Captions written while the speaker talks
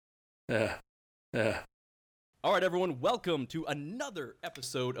Yeah. Yeah. All right, everyone, welcome to another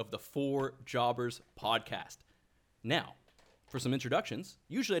episode of the Four Jobbers podcast. Now, for some introductions,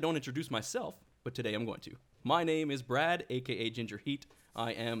 usually I don't introduce myself, but today I'm going to. My name is Brad, aka Ginger Heat.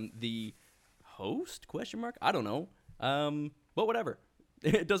 I am the host? ? I don't know. But whatever.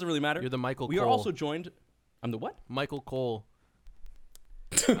 It doesn't really matter. You're the Michael We Cole. are also joined. I'm the what? Michael Cole.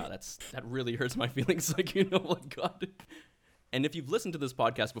 That really hurts my feelings. Like, oh my God. And if you've listened to this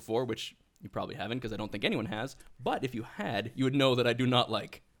podcast before, which you probably haven't because I don't think anyone has, but if you had, you would know that I do not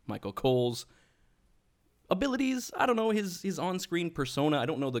like Michael Cole's abilities. I don't know, his on-screen persona. I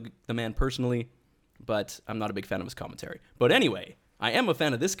don't know the man personally, but I'm not a big fan of his commentary. But anyway, I am a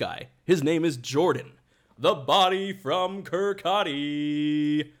fan of this guy. His name is Jordan, the body from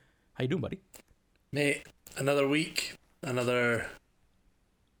Kirkcaldy. How you doing, buddy? Mate, another week, another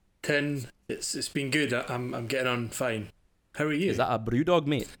 10. It's been good. I'm getting on fine. How are you? Is that a Brewdog,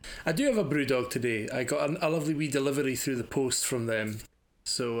 mate? I do have a Brewdog today. I got a lovely wee delivery through the post from them.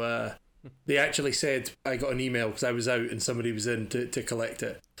 So they actually said I got an email because I was out and somebody was in to collect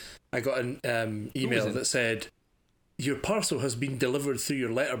it. I got an email that said, your parcel has been delivered through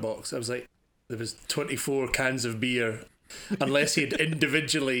your letterbox. I was like, there was 24 cans of beer. Unless he'd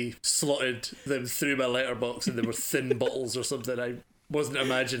individually slotted them through my letterbox and they were thin bottles or something. I wasn't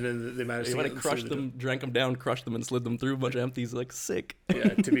imagining that they managed He to might get have them crushed through them, drank them down, crushed them, and slid them through a bunch of empties. Like, sick.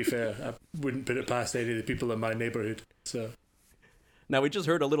 Yeah, to be fair, I wouldn't put it past any of the people in my neighbourhood. So Now, we just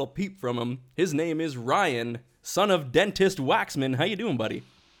heard a little peep from him. His name is Ryan, son of Dentist Waxman. How you doing, buddy?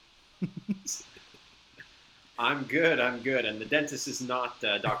 I'm good, and the dentist is not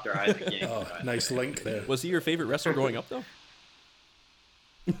Dr. Isaac Yang. oh, nice link there. Was he your favorite wrestler growing up, though?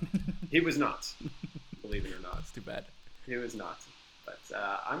 He was not, believe it or not. That's too bad. He was not. But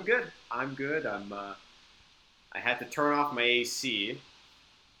I'm good. I had to turn off my AC,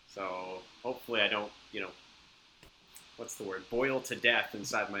 so hopefully I don't, what's the word? Boil to death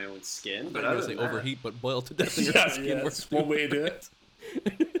inside my own skin. But But I other was than say that, overheat, but boil to death in your Yeah, skin. yeah, works that's one too. way to do it.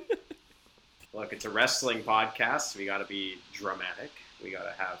 look, it's a wrestling podcast. We got to be dramatic. We got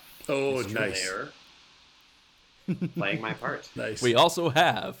to have Oh, Mr. nice. Lair playing my part. Nice. We also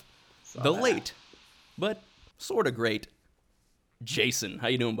have Saw the that. late, but sort of great, Jason. How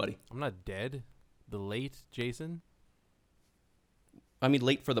you doing, buddy? I'm not dead. The late Jason. I mean,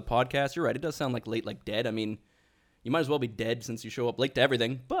 late for the podcast. You're right. It does sound like late, like dead. I mean, you might as well be dead since you show up late to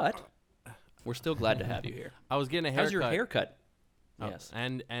everything, but we're still glad to have you here. I was getting a haircut. How's your haircut? Oh, Yes.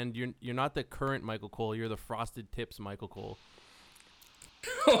 And you're not the current Michael Cole. You're the Frosted Tips Michael Cole.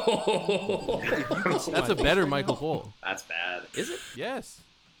 That's a better Michael Cole. That's bad. Is it? Yes.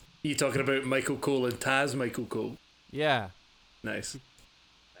 You talking about Michael Cole and Taz Michael Cole? Yeah. Nice.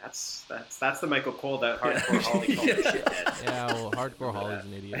 That's the Michael Cole that Hardcore Holly called the shithead. Yeah. Well, Hardcore Holly's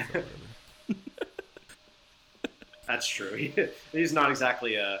an idiot. So whatever. That's true. He's not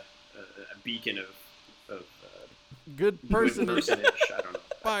exactly a beacon of Good good person. personage. I don't know.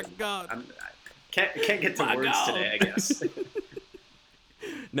 My God. I can't get to My words God. today, I guess.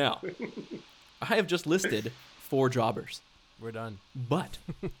 Now, I have just listed 4 jobbers, We're done. but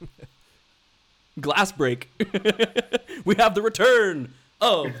glass break. We have the return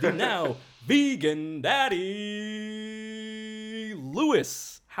of the now vegan daddy,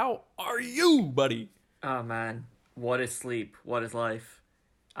 Lewis. How are you, buddy? Oh man, what is sleep? What is life?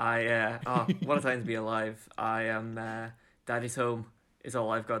 What a time to be alive. I am daddy's home is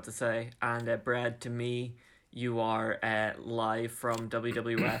all I've got to say. And Brad, to me, you are live from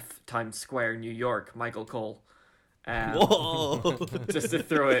WWF Times Square, New York, Michael Cole. Whoa. Just to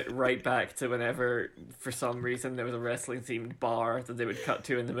throw it right back to whenever, for some reason, there was a wrestling-themed bar that they would cut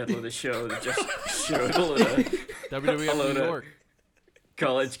to in the middle of the show that just showed a load of WWF Hello New there. York.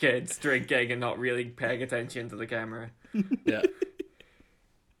 college kids drinking and not really paying attention to the camera. Yeah.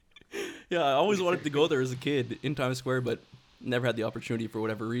 Yeah, I always wanted to go there as a kid in Times Square, but never had the opportunity for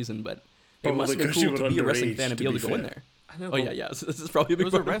whatever reason. But it Probably must have been because you cool to were be a wrestling underage, fan and to be able be to go in fair. there. I know, Oh but yeah, yeah. So this is probably a It big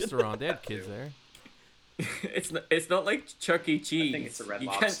was a part of it. restaurant. They had kids there. It's not like Chuck E. Cheese. think it's a Red you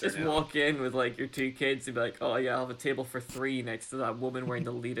can't Lobster just now. walk in with like your 2 kids and be like, oh yeah, I'll have a table for 3 next to that woman wearing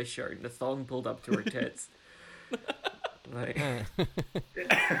the Lita shirt and the thong pulled up to her tits. Like,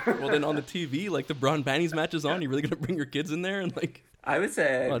 Well, then on the TV, like the Braun Panties match is on. You're really gonna bring your kids in there and like? I would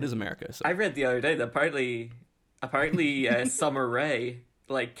say. Well, it is America. So. I read the other day that apparently Summer Rae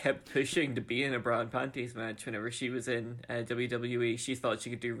like kept pushing to be in a bra and panties match whenever she was in WWE. She thought she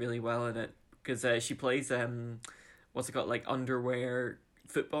could do really well in it because she plays what's it called, like underwear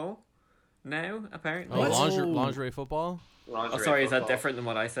football now apparently. Oh, What? lingerie football? Oh, sorry, is that different than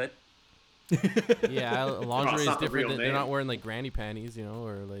what I said? Yeah, lingerie is not the different. real They're name. not wearing like granny panties, you know,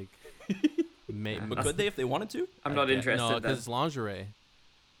 or like. But could they if they wanted to? I'm not interested. No, then. because it's lingerie.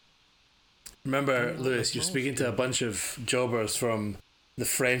 Remember, Lewis, you're speaking to a bunch of jobbers from the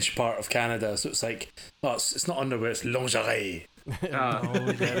French part of Canada, so it's like, oh, it's not underwear, it's lingerie.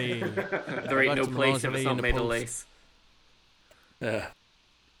 Lingerie. There ain't no some place if lingerie it's in not the made of post. lace. Yeah.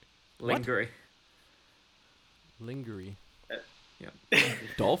 Lingerie. Lingerie.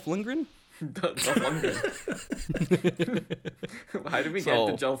 Dolph Lundgren? Dolph Lundgren. How did we get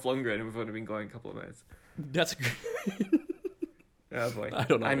to Dolph Lundgren? We've only been going a couple of minutes. That's. Oh boy. I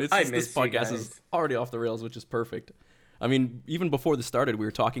don't know. I This missed you podcast guys. is already off the rails, which is perfect. I mean, even before this started, we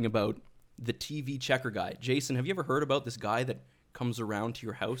were talking about the TV checker guy. Jason, have you ever heard about this guy that comes around to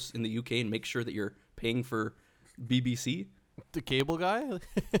your house in the UK and makes sure that you're paying for BBC? The cable guy?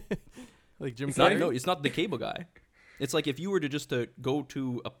 Like Jim It's not, Carrey? no, it's not the cable guy. It's like if you were to just to go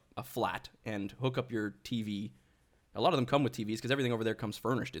to a flat and hook up your TV. A lot of them come with TVs because everything over there comes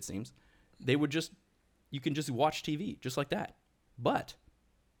furnished, it seems. They would you can just watch TV just like that. But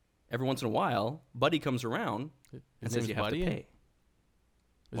every once in a while, Buddy comes around and His says name's you have Buddy? to pay.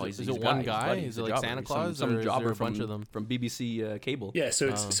 Is he's it a one He's guy? Buddy. Is He's it a like jobber. Santa He's Claus, some or is jobber there a from, bunch of them? from BBC cable. Yeah,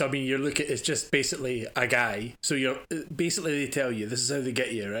 so I mean, you're looking. It's just basically a guy. So you're basically they tell you this is how they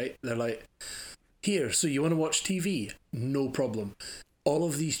get you, right? They're like, here, so you want to watch TV? No problem. All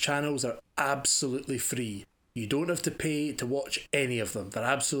of these channels are absolutely free. You don't have to pay to watch any of them. They're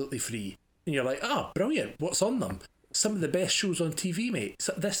absolutely free. And you're like, oh, brilliant. What's on them? Some of the best shows on TV, mate.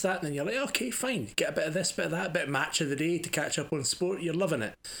 So this, that, and then you're like, okay, fine. Get a bit of this, bit of that, bit of match of the day to catch up on sport. You're loving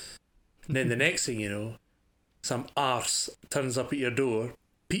it. And then the next thing you know, some arse turns up at your door,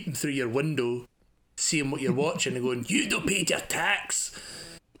 peeping through your window, seeing what you're watching and going, you don't pay your tax.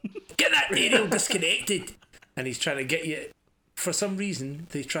 Get that aerial disconnected. And he's trying to get you. For some reason,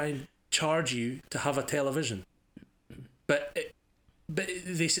 they try and charge you to have a television. But they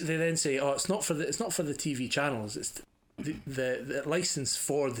then say, oh, it's not for the TV channels. It's the license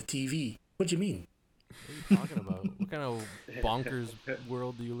for the TV. What do you mean? What are you talking about? What kind of bonkers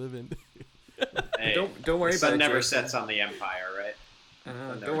world do you live in? Hey, Don't worry the about sun it. never Jason. sets on the Empire,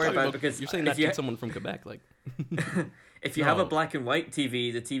 right? Don't worry about it because You're saying if that you, to someone from Quebec, like. if you have a No. black and white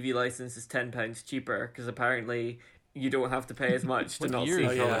TV, the TV license is £10 cheaper because apparently you don't have to pay as much to What not year see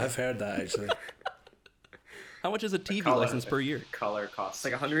is Oh color. yeah, I've heard that actually. How much is a TV Color. license per year? Color costs.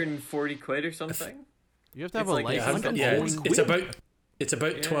 It's like 140 quid or something. You have to have It's a like license. $100. to Yeah, own- it's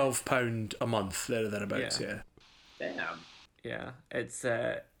about Yeah. £12 a month thereabouts. Yeah. Yeah. Damn. Yeah, it's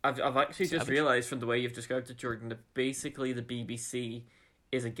I've actually just Savage. realised from the way you've described it, Jordan, that basically the BBC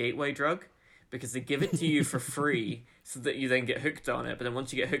is a gateway drug because they give it to you for free so that you then get hooked on it. But then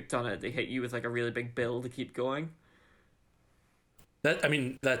once you get hooked on it, they hit you with like a really big bill to keep going.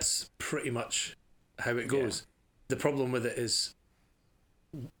 That's pretty much how it goes. The problem with it is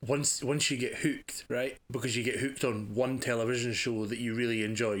once you get hooked, right? Because you get hooked on one television show that you really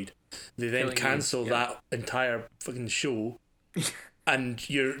enjoyed, they then Killing you, cancel yeah. that entire fucking show, and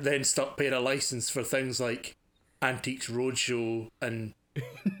you're then stuck paying a license for things like Antiques Roadshow and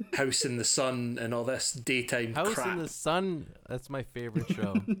House in the Sun and all this daytime House crap. in the Sun. That's my favorite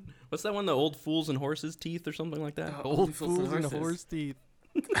show. What's that one? The Old Fools and Horses Teeth or something like that? Old Fools and Horse Teeth.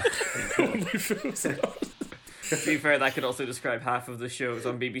 To be fair, that could also describe half of the shows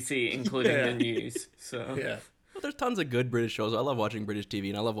on BBC, including Yeah. the news. So Yeah. Well, there's tons of good British shows. I love watching British TV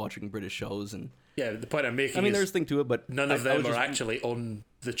and I love watching British shows. And Yeah, the point I'm making I mean, is there's a thing to it, but none of I them was are just- actually on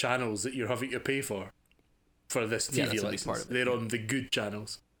the channels that you're having to pay for this TV Yeah, that's a big license. part of it. They're on the good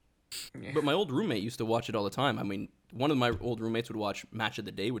channels. But my old roommate used to watch it all the time. I mean, one of my old roommates would watch Match of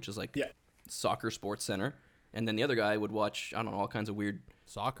the Day, which is like Yeah. soccer sports center, and then the other guy would watch, I don't know, all kinds of weird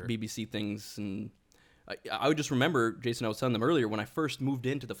Soccer. BBC things. And I would just remember, Jason, I was telling them earlier, when I first moved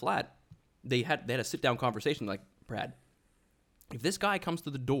into the flat, they had a sit down conversation like, Brad, if this guy comes to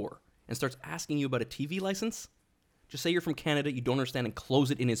the door and starts asking you about a TV license, just say you're from Canada, you don't understand, and close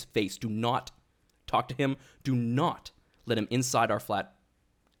it in his face. Do not talk to him. Do not let him inside our flat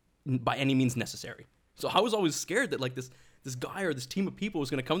by any means necessary. So I was always scared that like this guy or this team of people was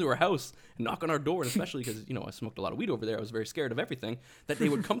going to come to our house and knock on our door, and especially because, you know, I smoked a lot of weed over there, I was very scared of everything, that they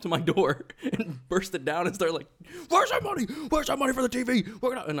would come to my door and burst it down and start like, where's that money? Where's that money for the TV?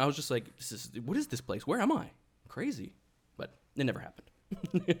 And I was just like, what is this place? Where am I? Crazy. But it never happened.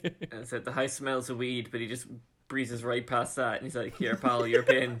 And said the house smells of weed, but he just breezes right past that, and he's like, "Here, pal, you're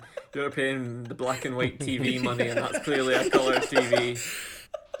paying the black and white TV money, and that's clearly a colour TV.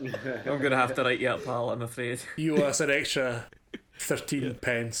 I'm gonna have to write you up, pal. I'm afraid." You owe us an extra 13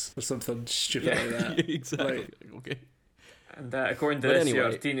 pence or something stupid like that. exactly. Like, Okay. And according to But this, anyway.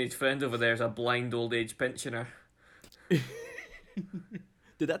 your teenage friend over there is a blind old age pensioner.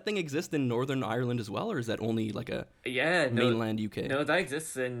 Did that thing exist in Northern Ireland as well, or is that only like a Yeah, no, mainland UK? no, that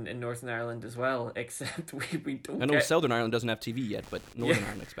exists in Northern Ireland as well. Except we don't. I know get, Southern Ireland doesn't have TV yet, but Northern Yeah,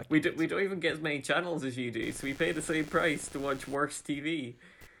 Ireland expect. we don't even get as many channels as you do, so we pay the same price to watch worse TV.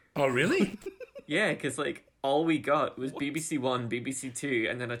 Oh, really? Yeah, because like all we got was BBC One, BBC Two,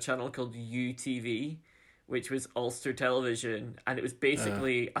 and then a channel called UTV, which was Ulster Television, and it was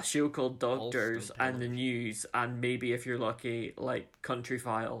basically a show called Doctors Ulster and the news, and maybe if you're lucky, like Country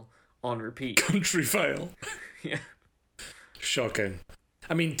File on repeat. Country File. Yeah. Shocking.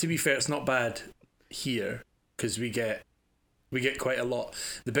 I mean, to be fair, it's not bad here because we get quite a lot.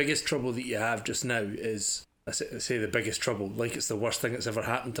 The biggest trouble that you have just now is, I say the biggest trouble, like it's the worst thing that's ever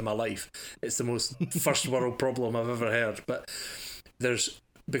happened to my life. It's the most first world problem I've ever heard. But because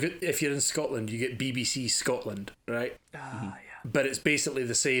if you're in Scotland, you get BBC Scotland, right? Yeah. But it's basically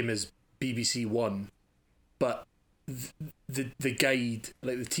the same as BBC One, but the guide,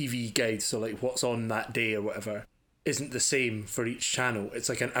 like the TV guide, so like what's on that day or whatever, isn't the same for each channel. It's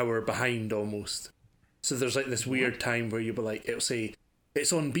like an hour behind almost. So there's like this weird time where you'll be like, it'll say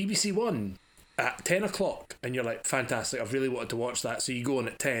it's on BBC One at 10 o'clock, and you're like, fantastic, I've really wanted to watch that. So you go on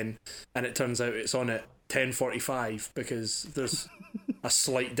at 10, and it turns out it's on at 10:45 because there's a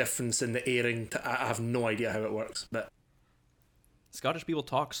slight difference in the airing. I have no idea how it works, but Scottish people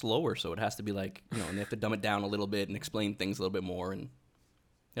talk slower, so it has to be like, and they have to dumb it down a little bit and explain things a little bit more, and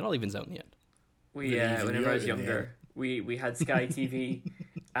it all evens out in the end. Whenever I was younger, we had Sky TV,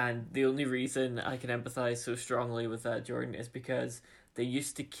 and the only reason I can empathize so strongly with that, Jordan, is because they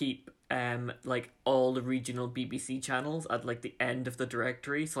used to keep like all the regional BBC channels at like the end of the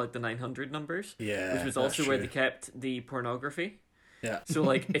directory, so like the 900 numbers, which was also where they kept the pornography. yeah. So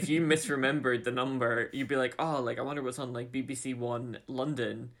like if you misremembered the number, you'd be like, oh, like I wonder what's on like BBC One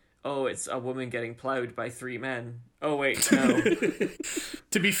London. Oh, it's a woman getting ploughed by 3 men. Oh wait, no.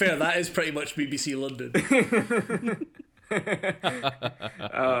 To be fair, that is pretty much BBC London.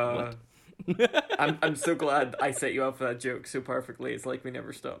 I'm so glad I set you up for that joke so perfectly. It's like we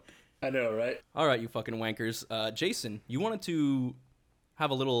never stopped. I know, right? All right, you fucking wankers. Jason, you wanted to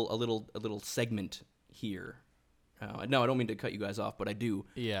have a little segment here. No, I don't mean to cut you guys off, but I do.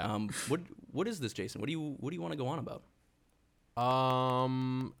 Yeah. What is this, Jason? What do you want to go on about?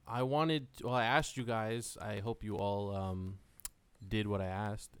 I asked you guys. I hope you all did what I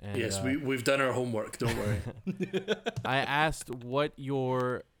asked. And, Yes, we've done our homework, don't worry. I asked what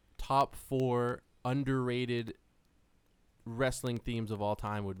your top 4 underrated wrestling themes of all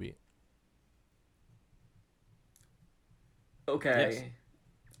time would be. Okay. Yes.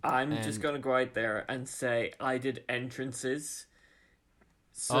 I'm just And- gonna go out there and say I did entrances.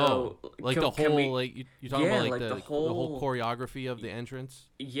 So like can- the can whole we- like you're talking about like, like the the whole whole- choreography of the entrance.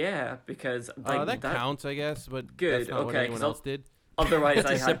 yeah, because like That counts, I guess, but Good, that's not what okay, anyone 'cause else did. otherwise That's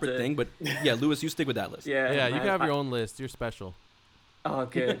I a had separate to, thing, but yeah, Lewis, you stick with that list. Yeah, You can have your own list. You're special. Oh,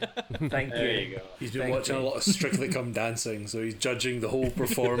 good. Thank There you. you go. He's been Thank watching you. a lot of Strictly Come Dancing, so he's judging the whole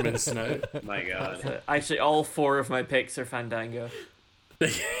performance now. My God. Actually, all 4 of my picks are Fandango.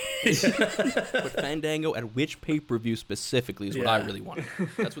 But Fandango at which pay-per-view specifically is what I Yeah. really want.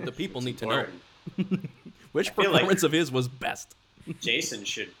 That's what the people need to know. Important. Which I feel like- performance of his was best? Jason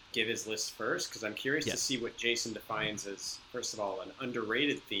should give his list first because I'm curious to Yes. see what Jason defines as, first of all, an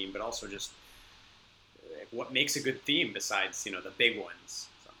underrated theme, but also just what makes a good theme besides the big ones.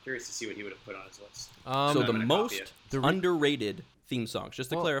 So I'm curious to see what he would have put on his list. So I'm the gonna copy most it. underrated theme songs, just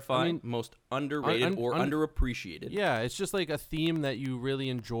to Well, clarify, I mean, most underrated or underappreciated. Yeah, it's just like a theme that you really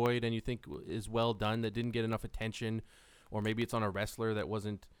enjoyed and you think is well done that didn't get enough attention, or maybe it's on a wrestler that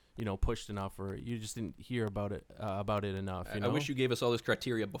wasn't pushed enough, or you just didn't hear about it enough. I wish you gave us all this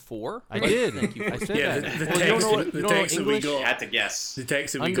criteria before. I but did. Thank you. I said Yeah, that. the Well, you don't text, know what- the you don't know text that we English? I got, had to guess. the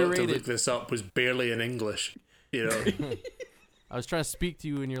text that we got to Underrated. look this up was barely in English. I was trying to speak to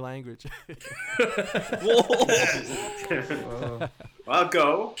you in your language. Well,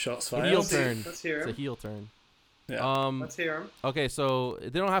 go. Shots Heel fired. turn. Let's hear It's a him. heel turn. Yeah. Let's hear him. Okay, so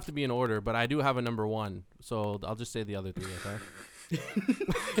they don't have to be in order, but I do have a number 1, so I'll just say the other 3. Okay.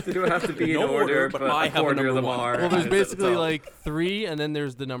 They don't have to be in No order, order, but I a have a quarter of number them 1. are. Well, there's At the basically top. like 3, and then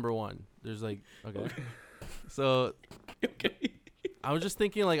there's the number 1. There's like okay. So Okay. I was just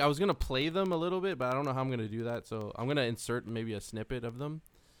thinking like I was gonna play them a little bit, but I don't know how I'm gonna do that. So I'm gonna insert maybe a snippet of them.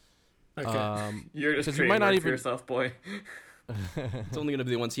 Okay. You're just 'cause you might not trademark for even- yourself, boy. It's only going to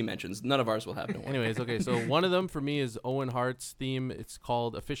be the ones he mentions. None of ours will have no one. Anyways, okay. So one of them for me is Owen Hart's theme. It's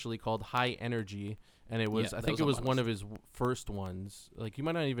officially called High Energy, and it was Yeah, I that think was it on was my one list. of his first ones. Like you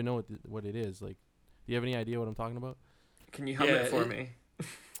might not even know what it is. Like, do you have any idea what I'm talking about? Can you hum Yeah, it for it- me?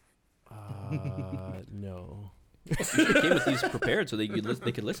 No. You should have came with these prepared so they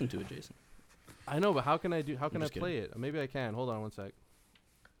could listen to it, Jason. I know, but how can I just play it? Maybe I can. Hold on one sec.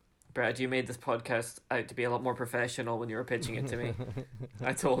 Brad, you made this podcast out to be a lot more professional when you were pitching it to me.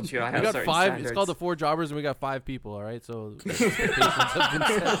 I told you I have We got certain 5. standards. It's called The Four Jobbers, and we got 5 people. All right, so expectations have been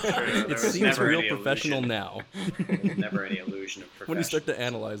set. There It was seems never real any professional illusion. now Never any illusion of profession. when you start to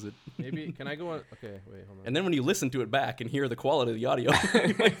analyze it. Maybe can I go on? Okay, wait, hold on. And then when you listen to it back and hear the quality of the audio,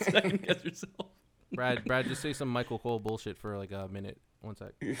 you might second guess yourself. Brad, just say some Michael Cole bullshit for like a minute. One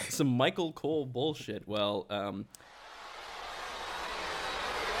sec. Some Michael Cole bullshit. Well,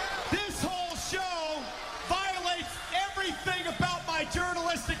 This whole show violates everything about my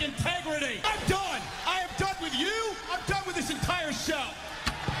journalistic integrity. I'm done. I am done with you. I'm done with this entire show.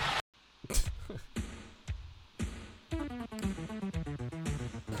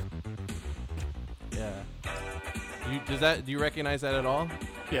 Yeah. Do you recognize that at all?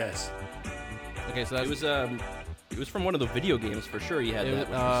 Yes. Okay, so that's it was from one of the video games for sure. He had it,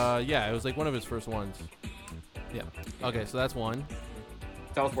 that. yeah, it was like one of his first ones. Yeah. Okay, so that's one.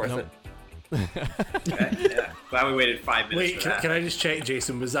 That was worth Nope. it. Okay, yeah. Glad we waited 5 minutes Wait, for can, that. can I just check,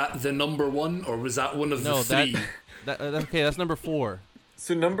 Jason? Was that the number 1 or was that one of No, the 3? Okay, that's number 4.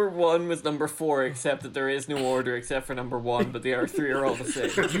 So number 1 was number 4, except that there is no order except for number 1, but the other 3 are all the same.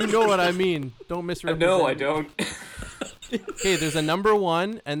 You know what I mean. Don't misrepresent. No, I me. don't. Okay, there's a number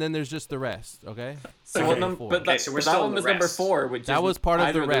 1, and then there's just the rest. Okay. So what Okay, number? four. But Okay, that, so we're but still that in one the was number rest. 4, which That isn't was part of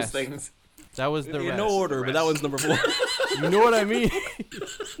either the those rest. things. That was the In rest. no order, but that one's number 4. You know what I mean.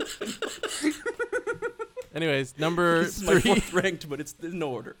 Anyways, number This is my 3 4th ranked, but it's in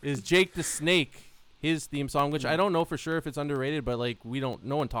no order. is Jake the Snake. His theme song, which I don't know for sure if it's underrated, but like no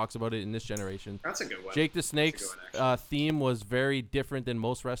one talks about it in this generation. That's a good one. Jake the Snake's That's a good one, theme was very different than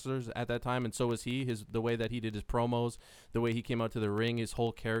most wrestlers at that time, and so was he. The way that he did his promos, the way he came out to the ring, his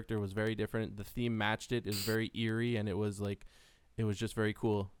whole character was very different. The theme matched it. It was very eerie, and it was just very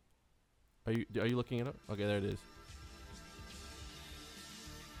cool. Are you looking it up? Okay, there it is.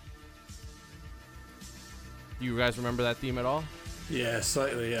 Do you guys remember that theme at all? Yeah,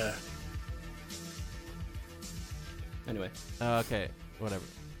 slightly, yeah. Anyway, Okay, whatever.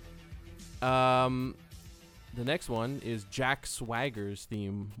 The next one is Jack Swagger's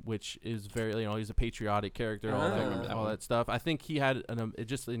theme, which is very, he's a patriotic character, all Ah. that, I remember that all one. that stuff. I think he had it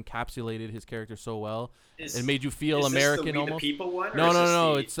just encapsulated his character so well. Is- It made you feel is American this the We almost. the People one? Or No, is no, this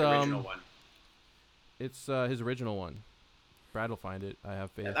no, the it's, original one. It's his original one. Brad will find it. I have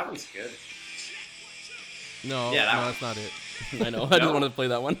faith. Yeah, that one's good. No, Yeah, that no, one. that's not it. I know. I just No. wanted to play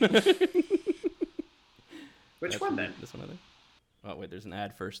that one. Which one then? This one, I think. Oh wait, there's an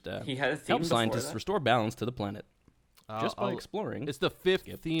ad first. He had a theme Help before scientists that. restore balance to the planet just by I'll- exploring. It's the 5th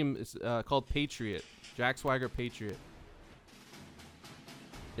Skip. theme. It's called Patriot. Jack Swagger Patriot.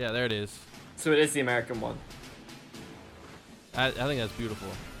 Yeah, there it is. So it is the American one. I think that's beautiful.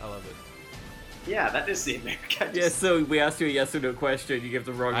 I love it. Yeah, that is the American. Yeah, so we asked you a yes or no question, you give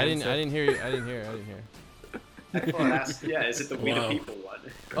the wrong I answer. didn't hear you. I didn't hear. Yeah, is it the We Wow. the People one?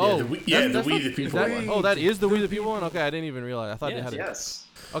 Oh, the We that's the not- People is that- one. Oh, that is the We the People one. Okay, I didn't even realize. I thought they Yes, had it. Yes.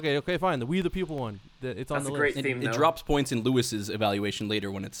 Okay, fine. The We the People one. It's on That's the a great list. theme, It though. drops points in Lewis's evaluation later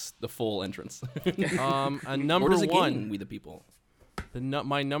when it's the full entrance. A or number does it one. gain We the People?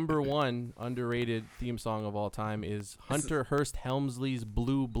 My number 1 underrated theme song of all time is Hunter Hearst Helmsley's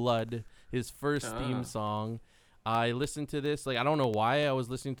Blue Blood, his first theme song. I listened to this, I don't know why I was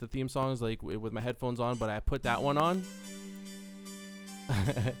listening to theme songs with my headphones on, but I put that one on.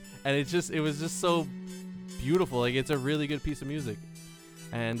 And it was just so beautiful. It's a really good piece of music.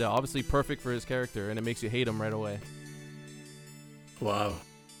 And obviously perfect for his character, and it makes you hate him right away. Wow.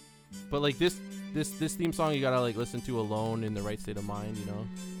 But this theme song you gotta listen to alone in the right state of mind,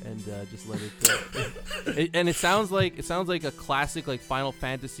 and just let it. And it sounds like a classic Final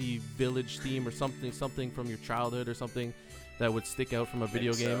Fantasy Village theme or something from your childhood or something that would stick out from a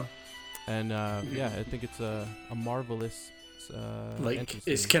video Think so. game. And yeah, I think it's a marvelous. entrance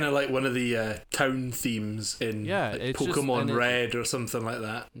It's theme. kind of like one of the town themes in Yeah, it's just- Pokemon and it- Red or something like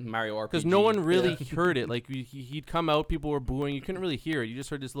that. Mario RPG. Because no one really heard it. He'd come out, people were booing. You couldn't really hear it. You just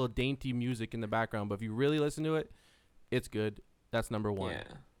heard this little dainty music in the background. But if you really listen to it, it's good. That's number 1. Yeah.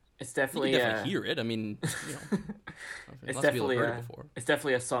 It's You definitely, can definitely hear it. I mean, it's lots of people definitely have heard it before. it's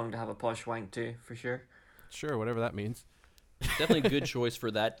definitely a song to have a posh wank to, for sure. Sure, whatever that means. Definitely a good choice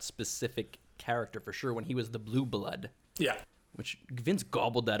for that specific character for sure. When he was the Blue Blood. Yeah. Which Vince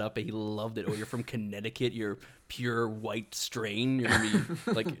gobbled that up and he loved it. Oh, you're from Connecticut, you're pure white strain. You're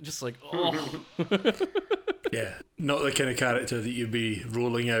gonna be oh. Yeah. Not the kind of character that you'd be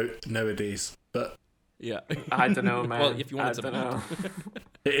rolling out nowadays. But Yeah. I don't know, man. Well, if you want I it to don't mount. know.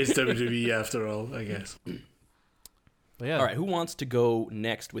 It is WWE after all, I guess. But yeah. All right, who wants to go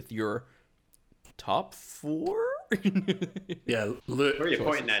next with your top 4? Yeah, look. Where are you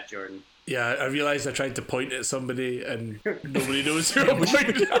pointing at, Jordan? Yeah, I realised I tried to point at somebody and nobody knows who I'm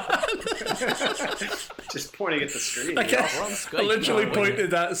pointing at. Just pointing at the screen. I, you know? can't- I literally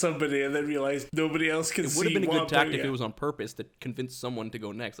pointed at somebody and then realised nobody else can It see would have been a what good I'm tactic pointing if it at. was on purpose to convince someone to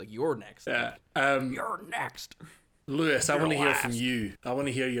go next. Like, you're next. Yeah. You're next. Lewis, I You're want to hear from last. you. I want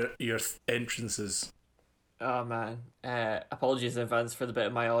to hear your entrances. Oh man, apologies in advance for the bit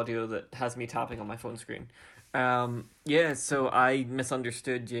of my audio that has me tapping on my phone screen. Yeah, so I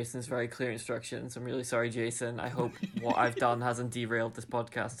misunderstood Jason's very clear instructions. I'm really sorry, Jason. I hope what I've done hasn't derailed this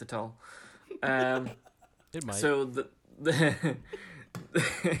podcast at all. It might. So the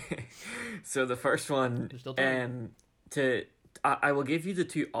so the first one, There's still time. I will give you the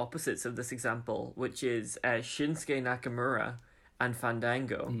two opposites of this example, which is Shinsuke Nakamura and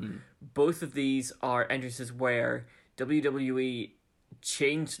Fandango. Both of these are entrances where WWE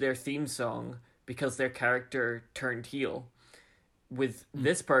changed their theme song because their character turned heel. With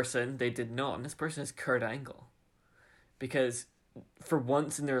this person, they did not, and this person is Kurt Angle. Because for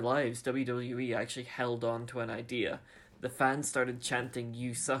once in their lives, WWE actually held on to an idea. The fans started chanting,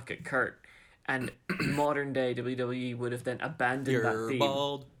 "You suck" at Kurt. And modern day WWE would have then abandoned that You're theme.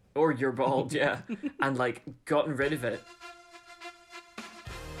 bald. Or "You're bald," yeah. And like gotten rid of it.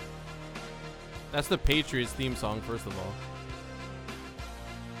 That's the Patriots theme song, first of all.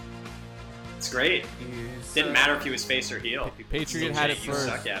 It's great. Didn't matter if he was face or heel. People Patriot still had say it you first.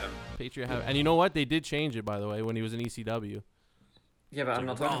 suck at him. Patriot have, and you know what? They did change it, by the way, when he was in ECW. Yeah, but I'm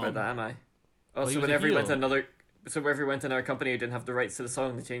not talking about that, am I? Oh, he so was a whenever he went to heel. another, so whenever he went to another company who didn't have the rights to the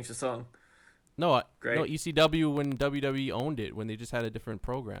song, they changed the song. No, Great. no, ECW when WWE owned it, when they just had a different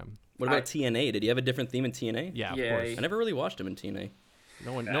program. What about TNA? Did he have a different theme in TNA? Yeah, of Yeah, course. I never really watched him in TNA.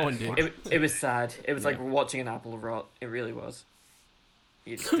 No one did. It was sad. It was like watching an apple rot. It really was.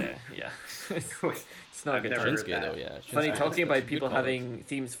 You just, yeah. It's not a I've good never time. heard Shinsuke, that. though, yeah. Funny, Shinsuke. talking That's about a good people call. having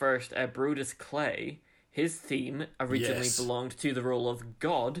themes first, Brodus Clay, his theme originally Yes. belonged to the role of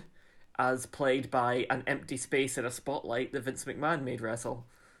God, as played by an empty space in a spotlight that Vince McMahon made wrestle.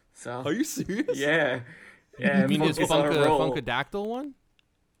 So, Are you serious? yeah. Yeah, You mean his Funk is on a roll. Funkadactyl one?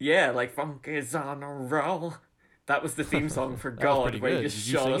 Yeah, like Funk is on a roll. That was the theme song for God, pretty where he good. just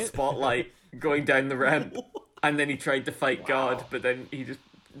Did you shot sing a it? spotlight going down the ramp, and then he tried to fight God, but then he just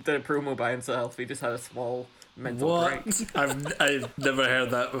did a promo by himself. He just had a small mental break. What? I've never heard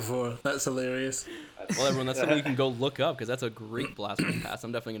that before. That's hilarious. Well, everyone, that's something you can go look up because that's a great blast from the past.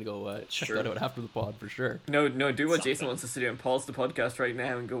 I'm definitely going to go check Sure. that out after the pod for sure. No, do what Jason wants us to do and pause the podcast right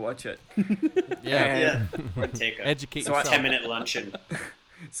now and go watch it. Yeah. Um, Or take a Educate So I- yourself. 10-minute luncheon.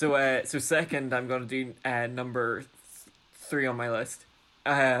 So second, I'm going to do number 3 on my list,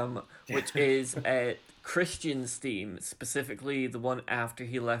 which is Christian's theme, specifically the one after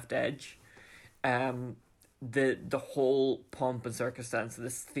he left Edge. The whole pomp and circumstance of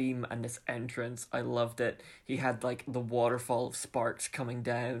this theme and this entrance, I loved it. He had like the waterfall of sparks coming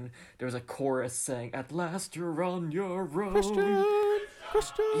down. There was a chorus saying, "At last you're on your road."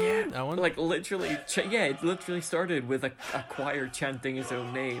 Christian. Yeah, That one? like literally, it literally started with a choir chanting his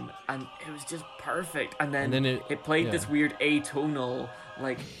own name, and it was just perfect. And then, then it played this yeah. weird atonal,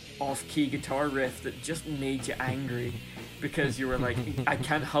 like off-key guitar riff that just made you angry, because you were like, I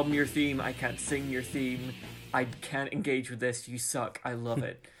can't hum your theme, I can't sing your theme, I can't engage with this. You suck. I love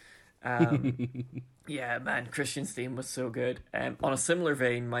it. Yeah, man, Christian's theme was so good. On a similar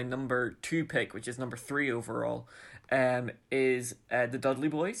vein, my number 2 pick, which is number 3 overall, is the Dudley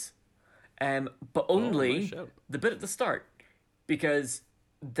Boys, but only nice shout. the bit at the start, because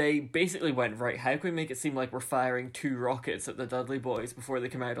they basically went, right, how can we make it seem like we're firing 2 rockets at the Dudley Boys before they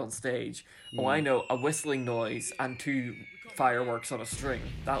come out on stage? Oh, I know, a whistling noise and 2 fireworks on a string.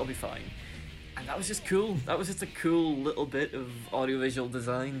 That'll be fine. And that was just cool. That was just a cool little bit of audiovisual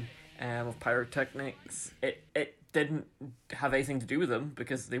design, of pyrotechnics. It didn't have anything to do with them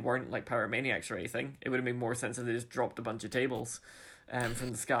because they weren't like pyromaniacs or anything. It would have made more sense if they just dropped a bunch of tables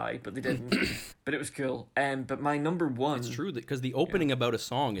from the sky, but they didn't. But it was cool. But my number 1... It's true because the opening about a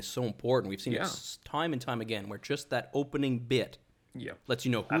song is so important. We've seen Yeah. it time and time again where just that opening bit Yeah. lets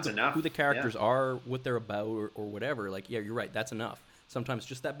you know That's enough, who the characters yeah. are, what they're about, or whatever. Like, yeah, you're right. That's enough. Sometimes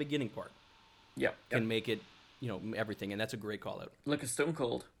just that beginning part Yeah. can make it, everything. And that's a great call out. Look at Stone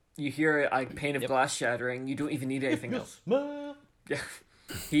Cold. You hear a pane of glass shattering, you don't even need anything else. Yeah.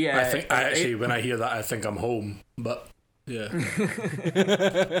 He, I think I actually, when I hear that, I think I'm home. But yeah,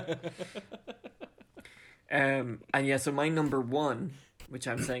 and yeah, so my number 1 which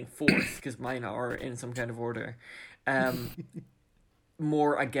I'm saying fourth because mine are in some kind of order,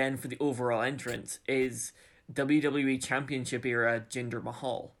 more again for the overall entrance, is WWE Championship era Jinder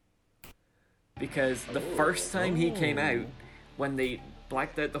Mahal. Because the first time he came out, when they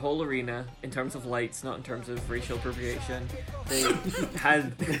blacked out the whole arena in terms of lights, not in terms of racial appropriation, they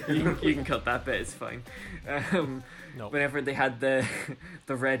had you can cut that bit, it's fine. Nope. Whenever they had the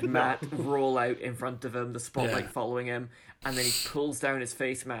red mat roll out in front of him, the spotlight Yeah. following him, and then he pulls down his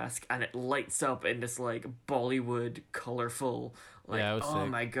face mask and it lights up in this like Bollywood colorful, like, Yeah, it was oh sick.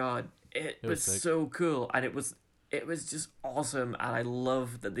 my god, it was was sick. so cool, and it was just awesome, and I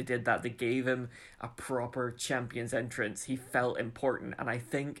love that they did that. They gave him a proper champion's entrance. He felt important, and I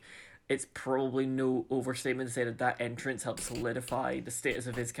think it's probably no overstatement to say that that entrance helped solidify the status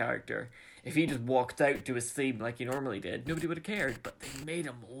of his character. If he just walked out to his theme like he normally did, nobody would have cared, but they made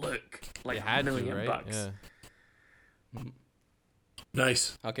him look like You had $1 to, million right? bucks. Yeah.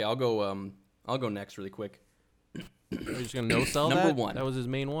 Nice. Okay, I'll go next really quick. Are you just gonna no sell Number that? one. That was his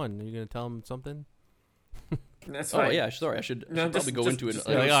main one. Are you gonna tell him something? That's Oh fine. yeah, sorry. I should No, probably go into it. just-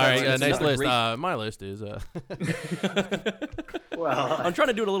 You're Like, like, all right, it's next another list. great- My list is Well, I'm trying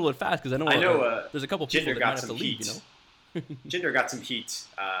to do it a little bit fast because I know, there's a couple people Jinder that might got have to some leave. heat. You know. Jinder got some heat,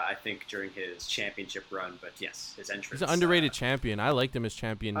 I think, during his championship run, but yes, his entrance. he's an underrated champion. I liked him as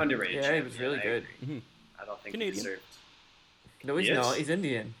champion. Underrated. Yeah, he was champion, really I good. agree. I don't think Canadian. he deserved. No, he's He is? not. He's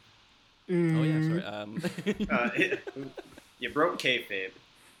Indian. Oh yeah, sorry. You broke kayfabe.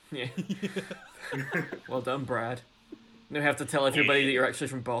 Yeah. Well done, Brad. Now you have to tell everybody that you're actually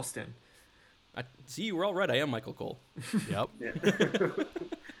from Boston. I see. You were all right. I am Michael Cole. Yep.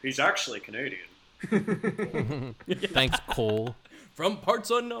 He's actually Canadian. Thanks, Cole. From parts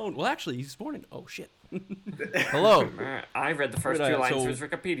unknown. Well, actually, he's born in. Oh shit. Hello. I read the first Right, two lines so- of his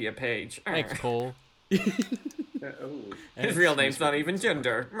Wikipedia page. Thanks, Cole. Oh. His real name's not even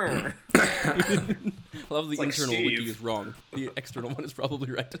Jinder. Love the like internal Steve. wiki is wrong. The external one is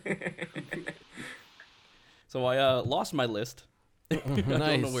probably right. So I lost my list. I don't know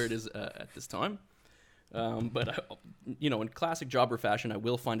Nice. where it is at this time. But in classic jobber fashion, I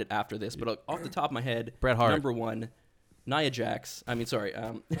will find it after this. But off the top of my head, Bret Hart. number one, Nia Jax. I mean, sorry.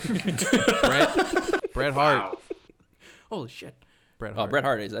 Bret Hart. Wow. Holy shit. Bret Oh, Hart. Bret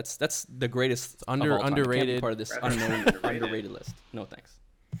Hart is that's the greatest. under- of all time. It can't be underrated. part of this Bret Hart's unknown underrated. underrated list. No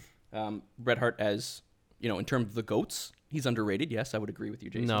thanks. Bret Hart, as in terms of the goats, he's underrated. Yes, I would agree with you,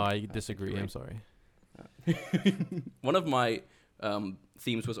 Jason. No, I disagree. I'm sorry. One of my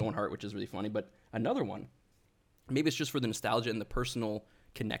themes was Owen Hart, which is really funny. But another one, maybe it's just for the nostalgia and the personal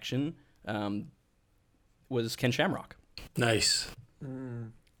connection, was Ken Shamrock. Nice.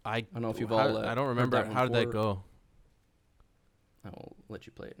 I don't know if you've how- all, I don't heard remember. that one How did that before. go? I'll let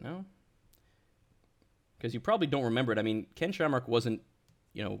you play it now. Because you probably don't remember it. I mean, Ken Shamrock wasn't,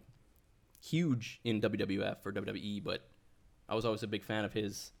 huge in WWF or WWE, but I was always a big fan of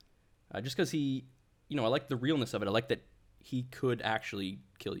his. Just because he, I like the realness of it. I like that he could actually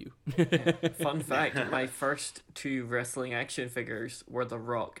kill you. Fun fact, my first two wrestling action figures were The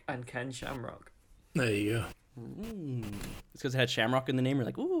Rock and Ken Shamrock. There you go. It's because it had Shamrock in the name. You're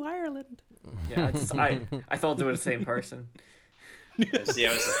like, ooh, Ireland. Yeah, I thought they were the same person. See,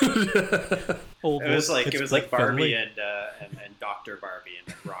 it was like Barbie and Dr. Barbie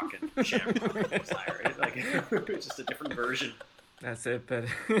and Rock and Shamrock. It was like, it was just a different version. That's it, but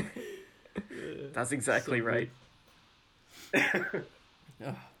that's exactly right.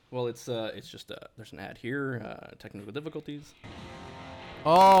 Well, it's just there's an ad here. Technical difficulties.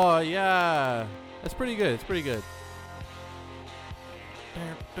 Oh yeah, that's pretty good. It's pretty good.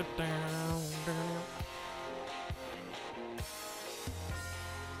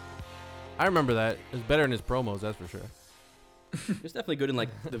 I remember that. It was better in his promos, that's for sure. It's definitely good in like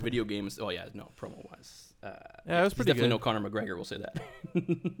the video games. Oh yeah, no promo wise. Yeah, it was he's pretty definitely good. no Conor McGregor. We'll say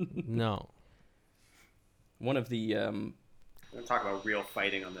that. No. One of the We're gonna talk about real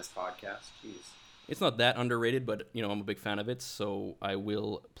fighting on this podcast. Jeez. it's not that underrated, but I'm a big fan of it, so I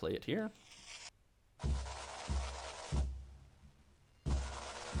will play it here.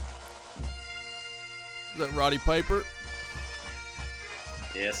 Is that Roddy Piper?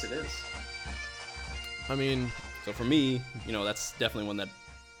 Yes, it is. I mean, So for me, that's definitely one that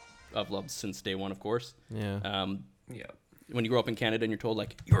I've loved since day one, of course. yeah. Yeah. When you grow up in Canada and you're told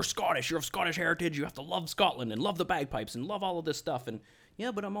like you're Scottish, you're of Scottish heritage, you have to love Scotland and love the bagpipes and love all of this stuff, and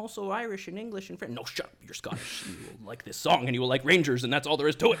yeah, but I'm also Irish and English and French. No, shut up, you're Scottish. You will like this song and you will like Rangers, and that's all there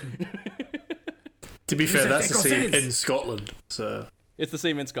is to it. To be fair, that's the Nicholson same is- in Scotland. So It's the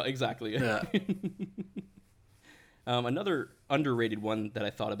same in Scotland, exactly. yeah. Another underrated one that I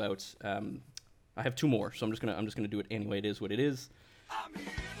thought about. I have two more, so I'm just gonna do it anyway. It is what it is.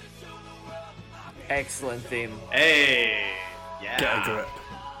 Excellent theme. Hey, yeah. Get a grip.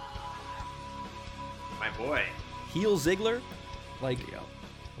 My boy. Heel Ziggler, like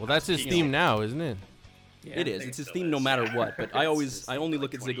Well, that's his theme now, isn't it? Yeah, it is. think It's his so, theme no yes. matter what. But I only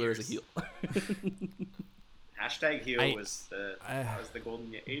look at 20 Ziggler as a years. heel. Hashtag heel I- was the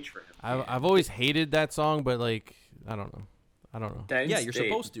golden age for him. I've always hated that song, but like I don't know. Yeah, you're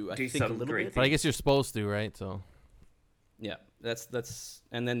supposed to. I do think a some little great bit. But I guess you're supposed to, right? So Yeah, that's.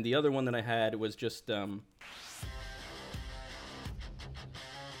 And then the other one that I had was just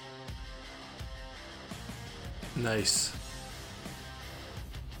Nice.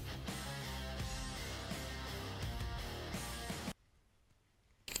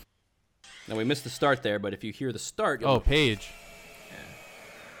 Now we missed the start there, but if you hear the start, you'll oh, know. Paige.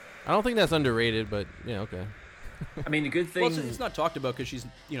 I don't think that's underrated, but yeah, okay. I mean, the good thing. Well, it's not talked about because she's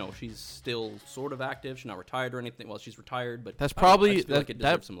still sort of active. She's not retired or anything. Well, she's retired, but That's I don't know, probably- I just feel like that- it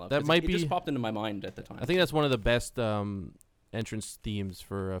deserves some love. that 'Cause might it just be- popped into my mind at the time. I think that's one of the best entrance themes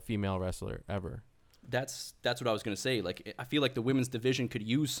for a female wrestler ever. that's what I was gonna say. Like, I feel like the women's division could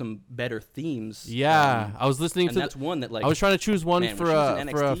use some better themes. Yeah, I was listening and to. that's one that like I was trying to choose one man, for when she was a in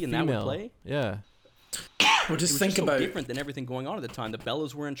for a NXT and that would female. play? Yeah. Well, it just was think just so about different than everything going on at the time. The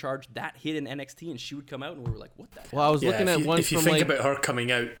Bellas were in charge. That hit in NXT, and she would come out, and we were like, "What the hell?" Well, I was looking if at you, one if you from think like about her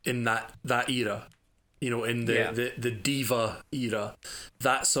coming out in that era, in the, Yeah. the diva era,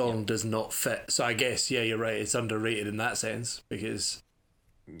 that song does not fit. So I guess, yeah, you're right. It's underrated in that sense because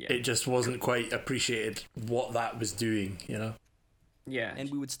Yeah. it just wasn't quite appreciated what that was doing, Yeah. and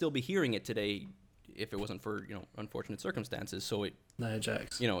we would still be hearing it today if it wasn't for unfortunate circumstances. So it Nia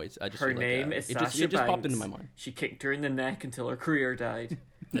Jax. it's I just her feel like, name is it Sasha just, it just popped Banks. into my mind. She kicked her in the neck until her career died.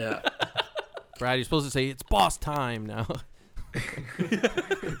 Yeah. Brad, you're supposed to say it's boss time now.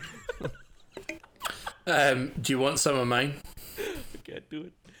 Do you want some of mine? I can't do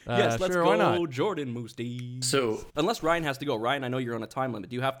it. Yes, let's sure, go, why not? Jordan Moosty. So Unless Ryan has to go. Ryan, I know you're on a time limit.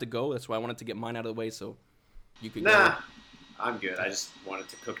 Do you have to go? That's why I wanted to get mine out of the way so you could Nah, go. I'm good. I just wanted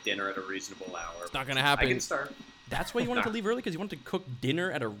to cook dinner at a reasonable hour. Not gonna I happen. can start. That's why you wanted to leave early because you wanted to cook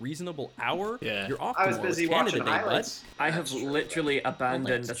dinner at a reasonable hour. Yeah. You're off I was tomorrow. busy It's Canada watching Day, bud. highlights. I have That's true. literally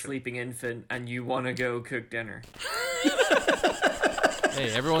abandoned a that's true. sleeping infant, and you want to go cook dinner. Hey,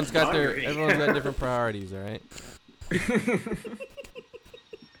 everyone's got Hungry. different priorities, all right?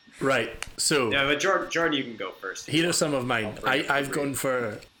 right. So Yeah, but Jordan, you can go first. here are some of mine. I'll bring it I've for gone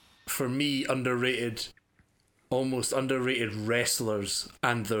you. for me almost underrated wrestlers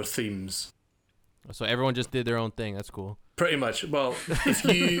and their themes. So everyone just did their own thing. That's cool. Pretty much. Well,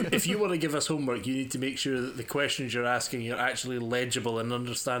 if you want to give us homework, you need to make sure that the questions you're asking are actually legible and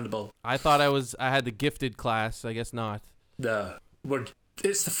understandable. I thought I had the gifted class. I guess not.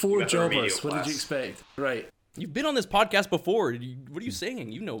 It's the four got the remedial jobbers. What did class. you expect? Right, You've been on this podcast before. What are you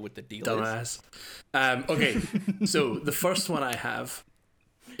saying? You know what the deal is. dumbass. Okay, so the first one I have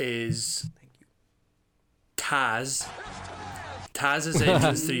is Taz. Taz's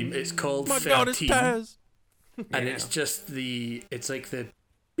entrance theme. It's called My 13, God, it's Taz. and it's just it's like the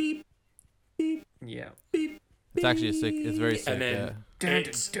beep Yeah. beep. It's actually it's very sick. And then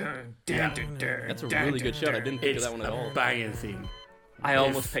it's That's a really good shout. I didn't think of that one at all. a banging theme. I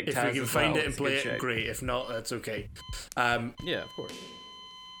almost picked If Taz we can as find well. it and It's a play good it, shout. great. If not, that's okay. Yeah, of course.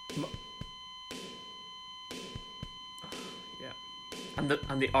 Yeah. And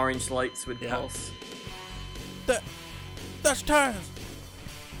the orange lights would Yeah. pulse. That's Taz.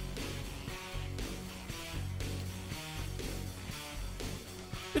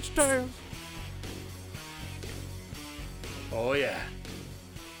 It's Taz. Oh yeah,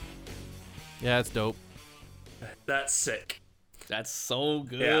 Yeah, it's dope. that's sick. That's so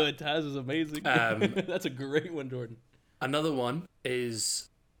good. Yeah. Taz is amazing. That's a great one, Jordan. Another one is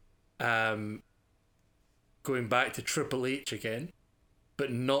going back to Triple H again,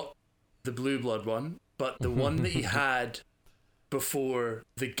 but not the Blue Blood one, but the one that he had before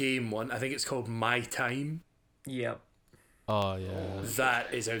the game one. I think it's called My Time. Yep. Oh yeah.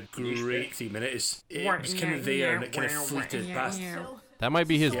 That is a great theme, and it was kind of there, and it kind of fleeted past. That might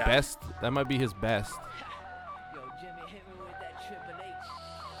be his Yeah. best. That might be his best.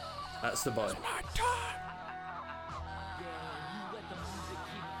 That's the boy.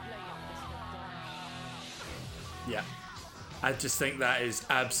 Yeah, I just think that is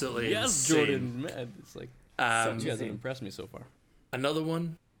absolutely Yes, insane. Jordan. Man, it's like you guys have impressed me so far. Another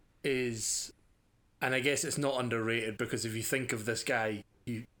one is, and I guess it's not underrated because if you think of this guy,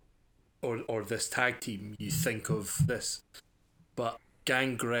 or this tag team, you think of this. But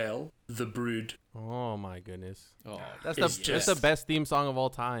Gangrel, The Brood. Oh my goodness. Oh, That's It's that's the best theme song of all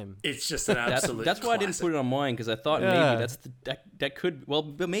time. It's just an absolute that's why I didn't classic. put it on mine, because I thought Yeah. maybe that could, well,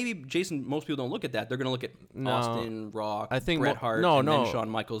 but maybe, Jason, most people don't look at that. They're gonna look at No. Austin, Rock, I think Bret mo- Hart, no, and no. then Shawn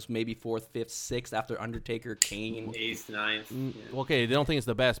Michaels, maybe 4th, 5th, 6th after Undertaker, Kane. 8th, 9th. Yeah. Okay, they don't think it's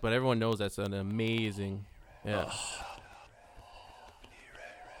the best, but everyone knows that's an amazing. Yeah.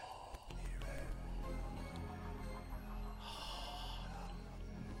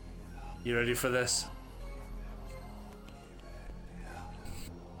 You ready for this?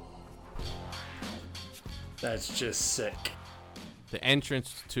 That's just sick. The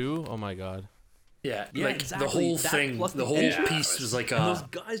entrance too. Oh my god. Yeah, Yeah, like exactly. the whole That thing, plus the the whole edge. piece was like And a. those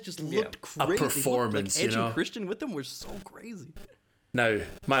guys just looked crazy. They looked performance, like Edge you know? and Christian with them were so crazy. Now,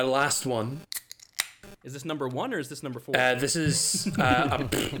 my last one. Is this number 1 or is this number 4? This is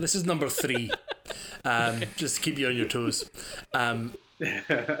this is number 3. Just to keep you on your toes.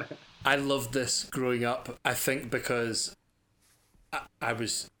 I loved this growing up. I think because I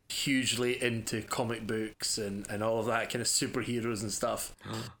was hugely into comic books and all of that kind of superheroes and stuff.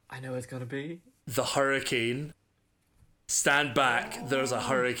 I know it's gonna be. The hurricane. Stand back! There's a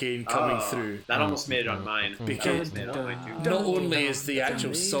hurricane coming through. That almost made it on mine. Because Almost made it on mine too. not only is the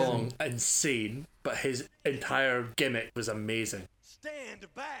actual song insane, but his entire gimmick was amazing. Stand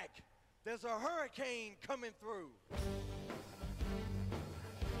back. There's a hurricane coming through.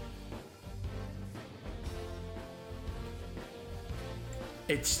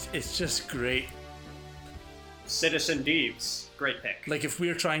 It's just great. Citizen Deebs, great pick. Like if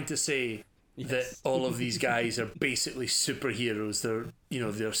we're trying to say that all of these guys are basically superheroes,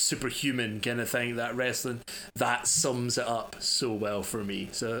 they're superhuman kind of thing, that wrestling, that sums it up so well for me.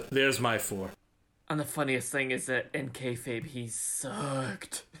 So there's my 4. And the funniest thing is that in kayfabe, he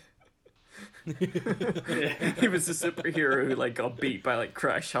sucked. He was a superhero who got beat by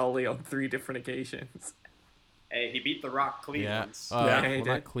Crash Holly on 3 different occasions. Hey, he beat The Rock clean Yeah. once. Yeah. Well, he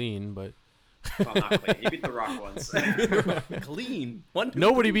not did. clean, but Well, not clean. He beat The Rock once. Clean. 1, 2,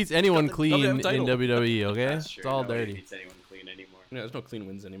 nobody 3. beats anyone Got the clean WWF in title. WWE. Okay, That's it's true. all Nobody dirty. beats anyone clean anymore. No, there's no clean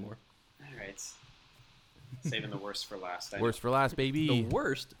wins anymore. All right. Saving the worst for last. I know. Worst for last, baby. The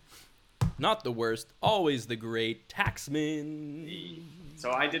worst, not the worst, always the great Taxman.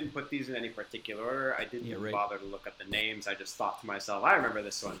 So I didn't put these in any particular order. I didn't Yeah, even right. bother to look at the names. I just thought to myself, I remember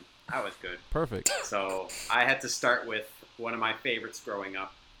this one. That was good. Perfect. So I had to start with one of my favorites growing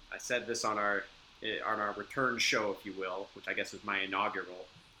up. I said this on our return show, if you will, which I guess was my inaugural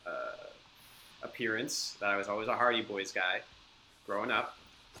appearance. That I was always a Hardy Boys guy growing up.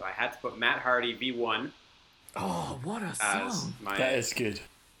 So I had to put Matt Hardy V1 Oh, what a as song! my That is good.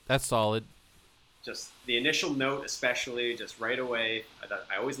 That's solid. just the initial note, especially just right away.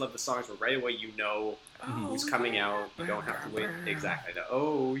 I always love the songs where right away you know who's coming out. You don't have to wait exactly.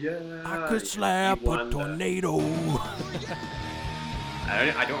 Oh yeah, I could slap he won a the- tornado.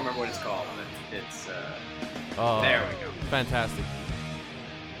 I don't remember what it's called. It's Oh, there we go. fantastic.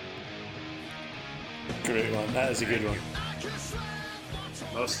 Great one. That is a good one.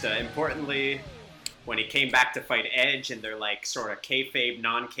 Most importantly, when he came back to fight Edge and their sort of kayfabe,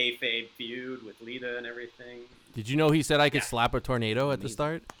 non-kayfabe feud with Lita and everything. Did you know he said I could Yeah. slap a tornado at the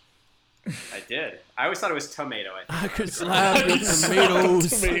start? I did. I always thought it was tomato. I think. I could slap your tomatoes.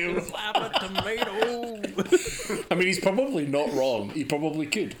 Slap a tomato. I mean, he's probably not wrong. He probably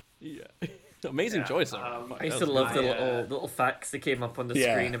could. Yeah. Amazing choice. Though. Fuck, I used that to was love the my, little facts that came up on the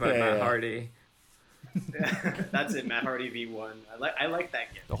Yeah, screen about yeah, Matt yeah. Hardy. That's it. Matt Hardy V1. I like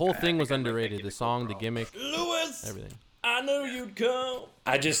that game. The whole I thing was think I might underrated. make it The a song, the overall. gimmick, Lewis, everything. I knew you'd come.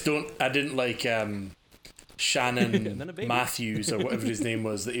 I didn't like And then Shannon a baby. Matthews or whatever his name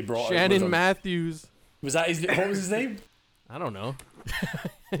was that he brought out with Shannon him. Matthews. Was that his? What was his name? I don't know.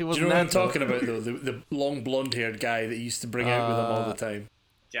 It Do wasn't you know what I'm that though. talking about though? The long blonde-haired guy that he used to bring out with him all the time.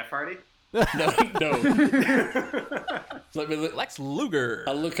 Jeff Hardy. No, no. Let me look. Lex Luger.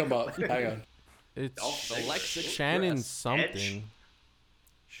 I'll look him up. Hang on. It's Alexis Shannon Dress. something.